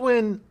 that was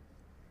when,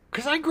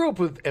 because I grew up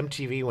with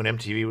MTV when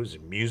MTV was a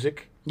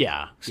music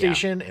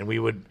station, and we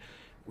would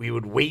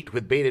wait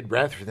with bated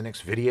breath for the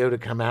next video to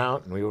come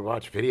out, and we would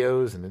watch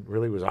videos, and it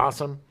really was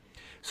awesome.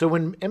 So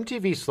when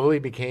MTV slowly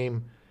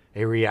became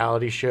a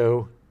reality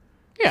show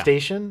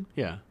station,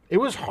 it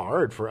was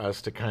hard for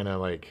us to kind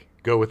of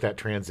go with that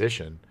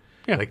transition.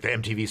 Yeah. Like the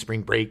MTV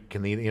Spring Break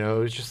and it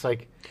was just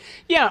like...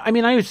 Yeah, I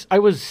mean, I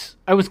was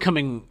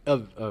coming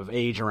of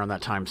age around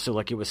that time, so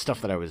it was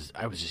stuff that I was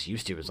just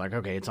used to. It was like,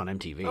 okay, it's on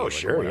MTV. Oh,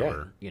 sure,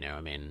 whatever,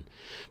 I mean...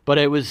 But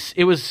it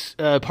was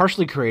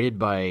partially created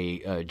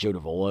by Joe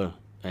Davola,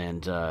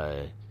 and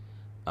Joe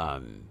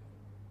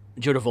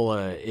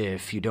Davola,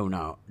 if you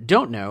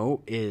don't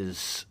know,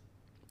 is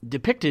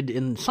depicted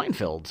in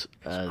Seinfeld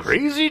as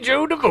Crazy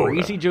Joe Davola.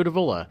 Crazy Joe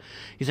Davola.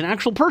 He's an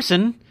actual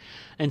person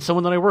and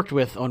someone that I worked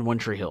with on One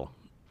Tree Hill.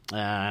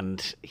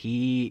 and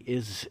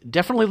he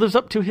definitely lives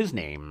up to his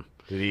name.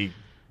 Did he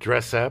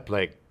dress up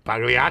like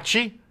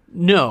Pagliacci?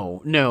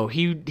 No.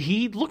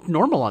 He looked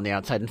normal on the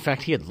outside. In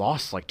fact, he had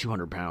lost like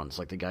 200 pounds.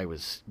 Like the guy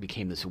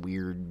became this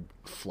weird,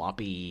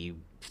 floppy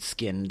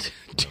skinned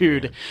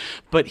dude. Yeah.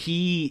 But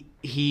he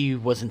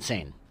was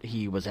insane.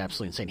 He was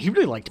absolutely insane. He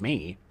really liked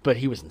me, but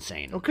he was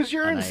insane. Oh, because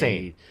you're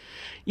insane.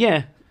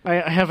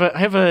 I have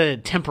a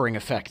tempering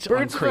effect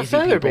Birds on crazy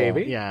of a feather,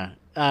 people. baby. Yeah.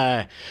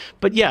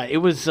 But yeah, it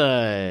was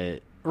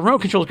remote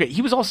control is great.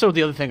 He was also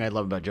the other thing I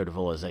love about Joe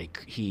Davola is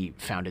like he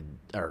founded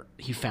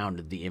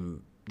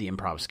the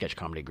improv sketch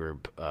comedy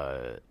group,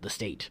 The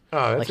State.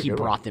 Oh, that's like he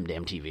brought them to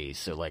MTV.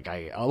 So like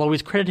I'll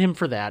always credit him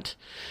for that.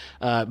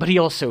 But he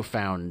also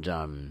found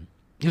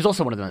he was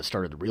also one of them that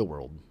started The Real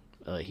World.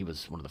 He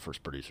was one of the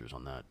first producers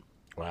on that.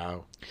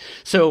 Wow.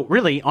 So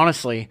really,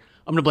 honestly,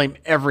 I'm going to blame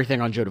everything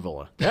on Joe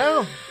Davola.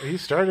 No, he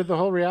started the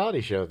whole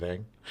reality show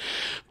thing.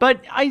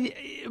 But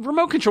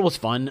remote control was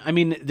fun. I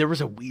mean, there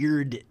was a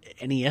weird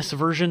NES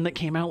version that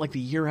came out like the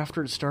year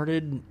after it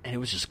started, and it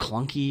was just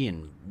clunky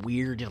and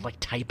weird. You had to like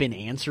type in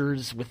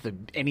answers with the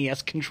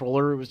NES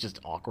controller. It was just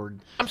awkward.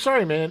 I'm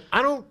sorry, man.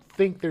 I don't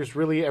think there's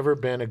really ever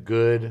been a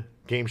good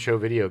game show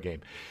video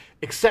game.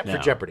 Except for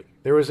Jeopardy.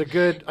 There was a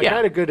good... I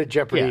got a good at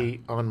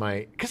Jeopardy on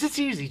my... Because it's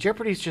easy.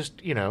 Jeopardy's just,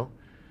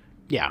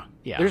 Yeah.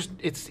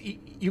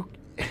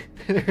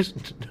 There's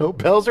no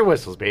bells or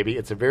whistles, baby.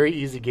 It's a very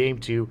easy game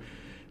to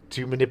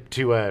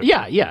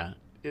Yeah.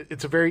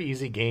 It's a very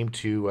easy game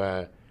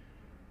to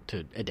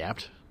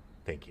adapt.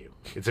 Thank you.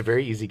 It's a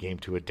very easy game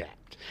to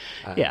adapt.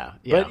 Yeah.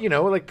 But,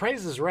 like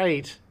Price is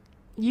Right...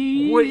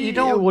 What do you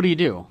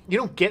do? You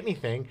don't get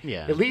anything.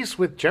 Yeah. At least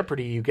with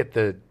Jeopardy, you get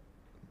the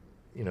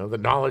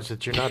knowledge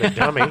that you're not a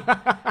dummy,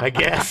 I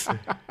guess.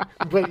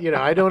 But,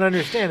 I don't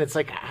understand. It's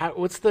like,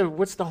 what's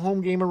the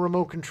home game of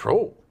remote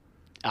control?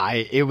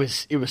 It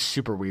was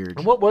super weird.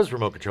 And what was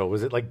remote control?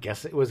 Was it like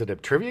was it a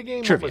trivia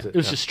game? Trivia. It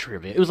was just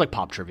trivia. It was like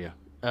pop trivia.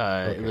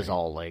 Okay. It was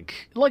all like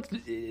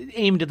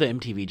aimed at the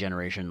MTV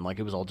generation. Like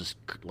it was all just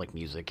like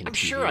music and I'm TV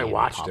sure I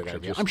watched it.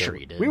 I'm sure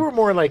you did. We were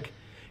more like,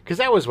 because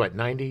that was what,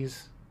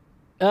 90s?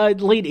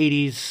 Late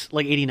 80s,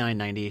 like 89,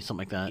 90, something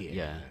like that.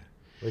 Yeah.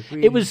 Like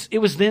it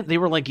was then they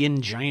were like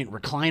in giant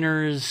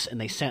recliners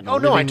and they sat in the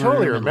living room. I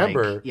totally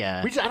remember. Like,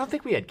 yeah. I don't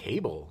think we had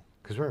cable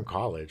because we were in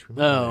college.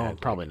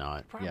 Probably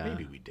not.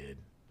 Maybe we did.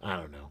 I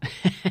don't know.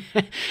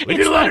 We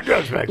did a lot of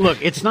drugs back then.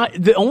 Look, it's not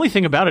the only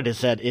thing about it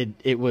is that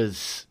it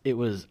was I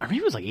mean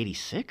it was like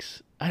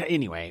 86.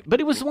 Anyway, but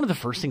it was one of the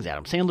first things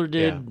Adam Sandler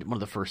did, one of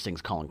the first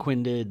things Colin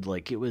Quinn did.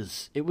 Like it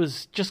was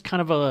just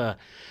kind of a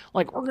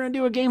like we're going to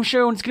do a game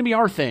show and it's going to be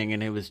our thing,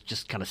 and it was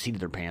just kind of seat of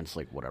their pants,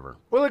 like whatever.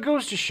 Well, it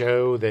goes to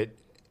show that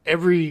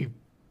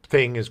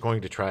everything is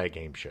going to try a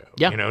game show.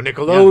 Yeah.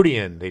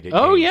 Nickelodeon, they did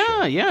game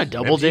shows. Yeah.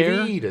 Double Dare.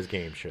 MTV does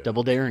game shows.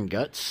 Double Dare and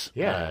Guts.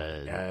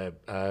 Yeah.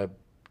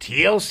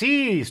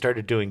 TLC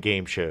started doing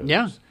game shows.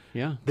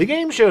 Yeah. The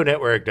Game Show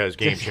Network does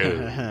game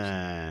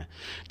shows.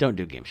 Don't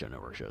do Game Show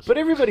Network shows. But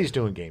everybody's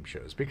doing game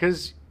shows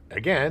because,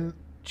 again,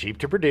 cheap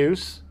to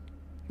produce.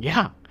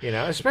 Yeah.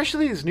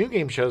 Especially these new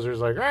game shows are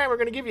like, all right, we're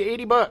going to give you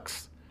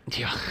 $80.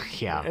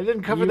 Yeah. It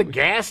didn't cover the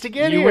gas to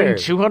get you here.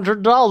 You win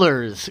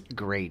 $200.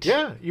 Great.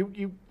 Yeah.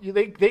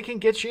 They can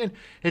get you in.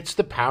 It's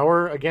the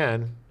power,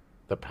 again,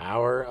 the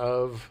power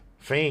of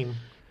fame.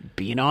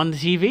 Being on the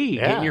TV,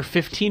 getting your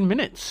 15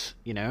 minutes.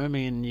 I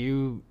mean,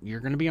 you're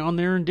going to be on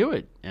there and do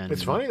it. And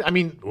it's funny. I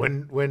mean,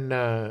 when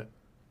the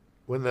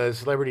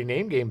celebrity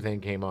name game thing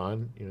came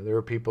on, there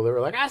were people that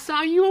were like, "I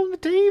saw you on the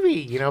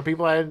TV."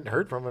 People I hadn't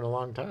heard from in a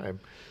long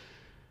time.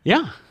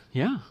 Yeah.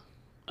 Good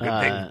thing.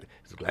 I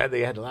was glad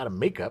they had a lot of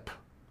makeup.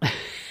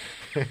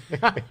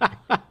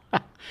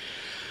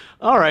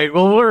 All right.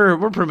 Well, we're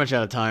pretty much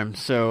out of time.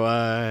 So,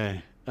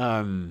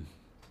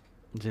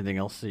 is anything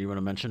else that you want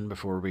to mention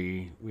before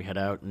we head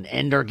out and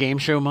end our game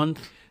show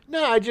month?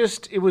 No,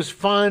 it was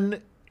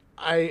fun.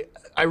 I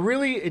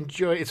really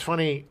enjoy. It's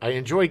funny. I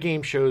enjoy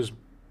game shows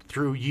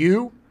through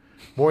you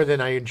more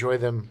than I enjoy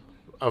them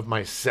of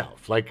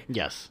myself. Like,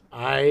 yes,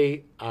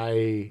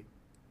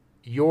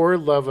 your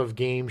love of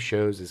game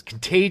shows is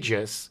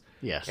contagious.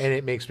 Yes, and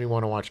it makes me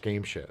want to watch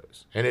game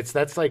shows. And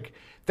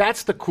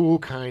that's the cool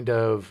kind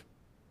of.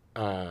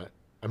 I'm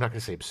not going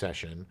to say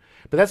obsession,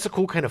 but that's the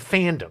cool kind of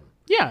fandom.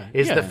 Yeah,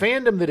 the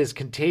fandom that is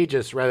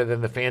contagious rather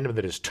than the fandom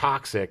that is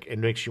toxic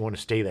and makes you want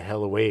to stay the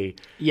hell away.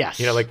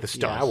 Yes. Like the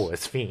Star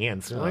Wars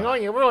fans. They're like, oh,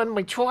 you ruined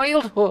my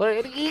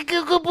childhood.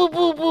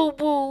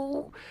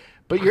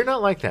 But you're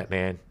not like that,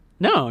 man.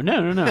 No.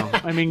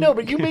 I mean... No,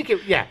 but you make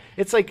it... Yeah,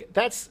 it's like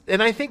that's...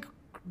 And I think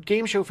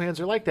game show fans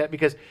are like that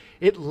because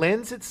it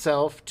lends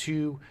itself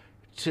to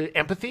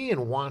empathy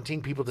and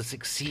wanting people to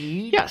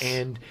succeed. Yes.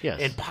 And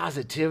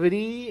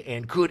positivity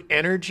and good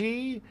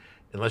energy...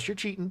 Unless you're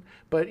cheating,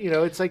 but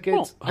it's like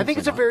I think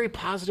it's a very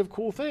positive,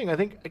 cool thing. I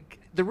think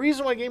the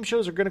reason why game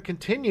shows are going to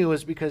continue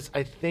is because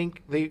I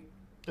think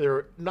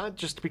they're not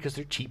just because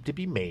they're cheap to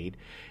be made,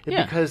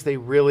 it's because they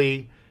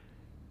really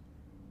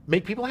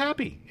make people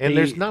happy. And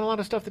there's not a lot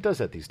of stuff that does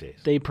that these days.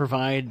 They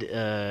provide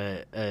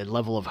a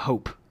level of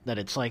hope That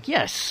it's like,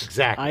 yes,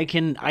 exactly.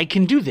 I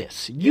can do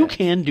this. You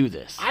can do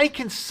this. I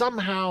can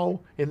somehow,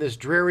 in this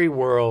dreary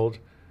world,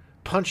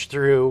 punch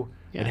through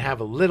and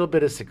have a little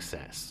bit of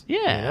success. Yeah,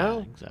 you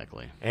know?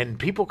 Exactly. And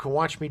people can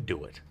watch me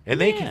do it.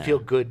 And they can feel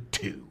good,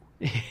 too.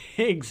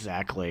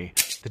 Exactly.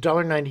 The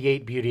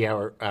 $1.98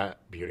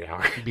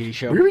 beauty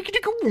show.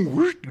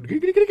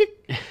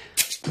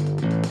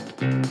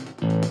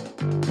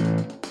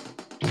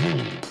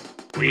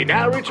 We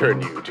now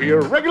return you to your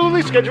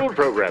regularly scheduled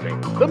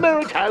programming, The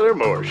Mary Tyler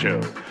Moore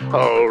Show,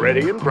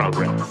 already in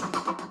progress.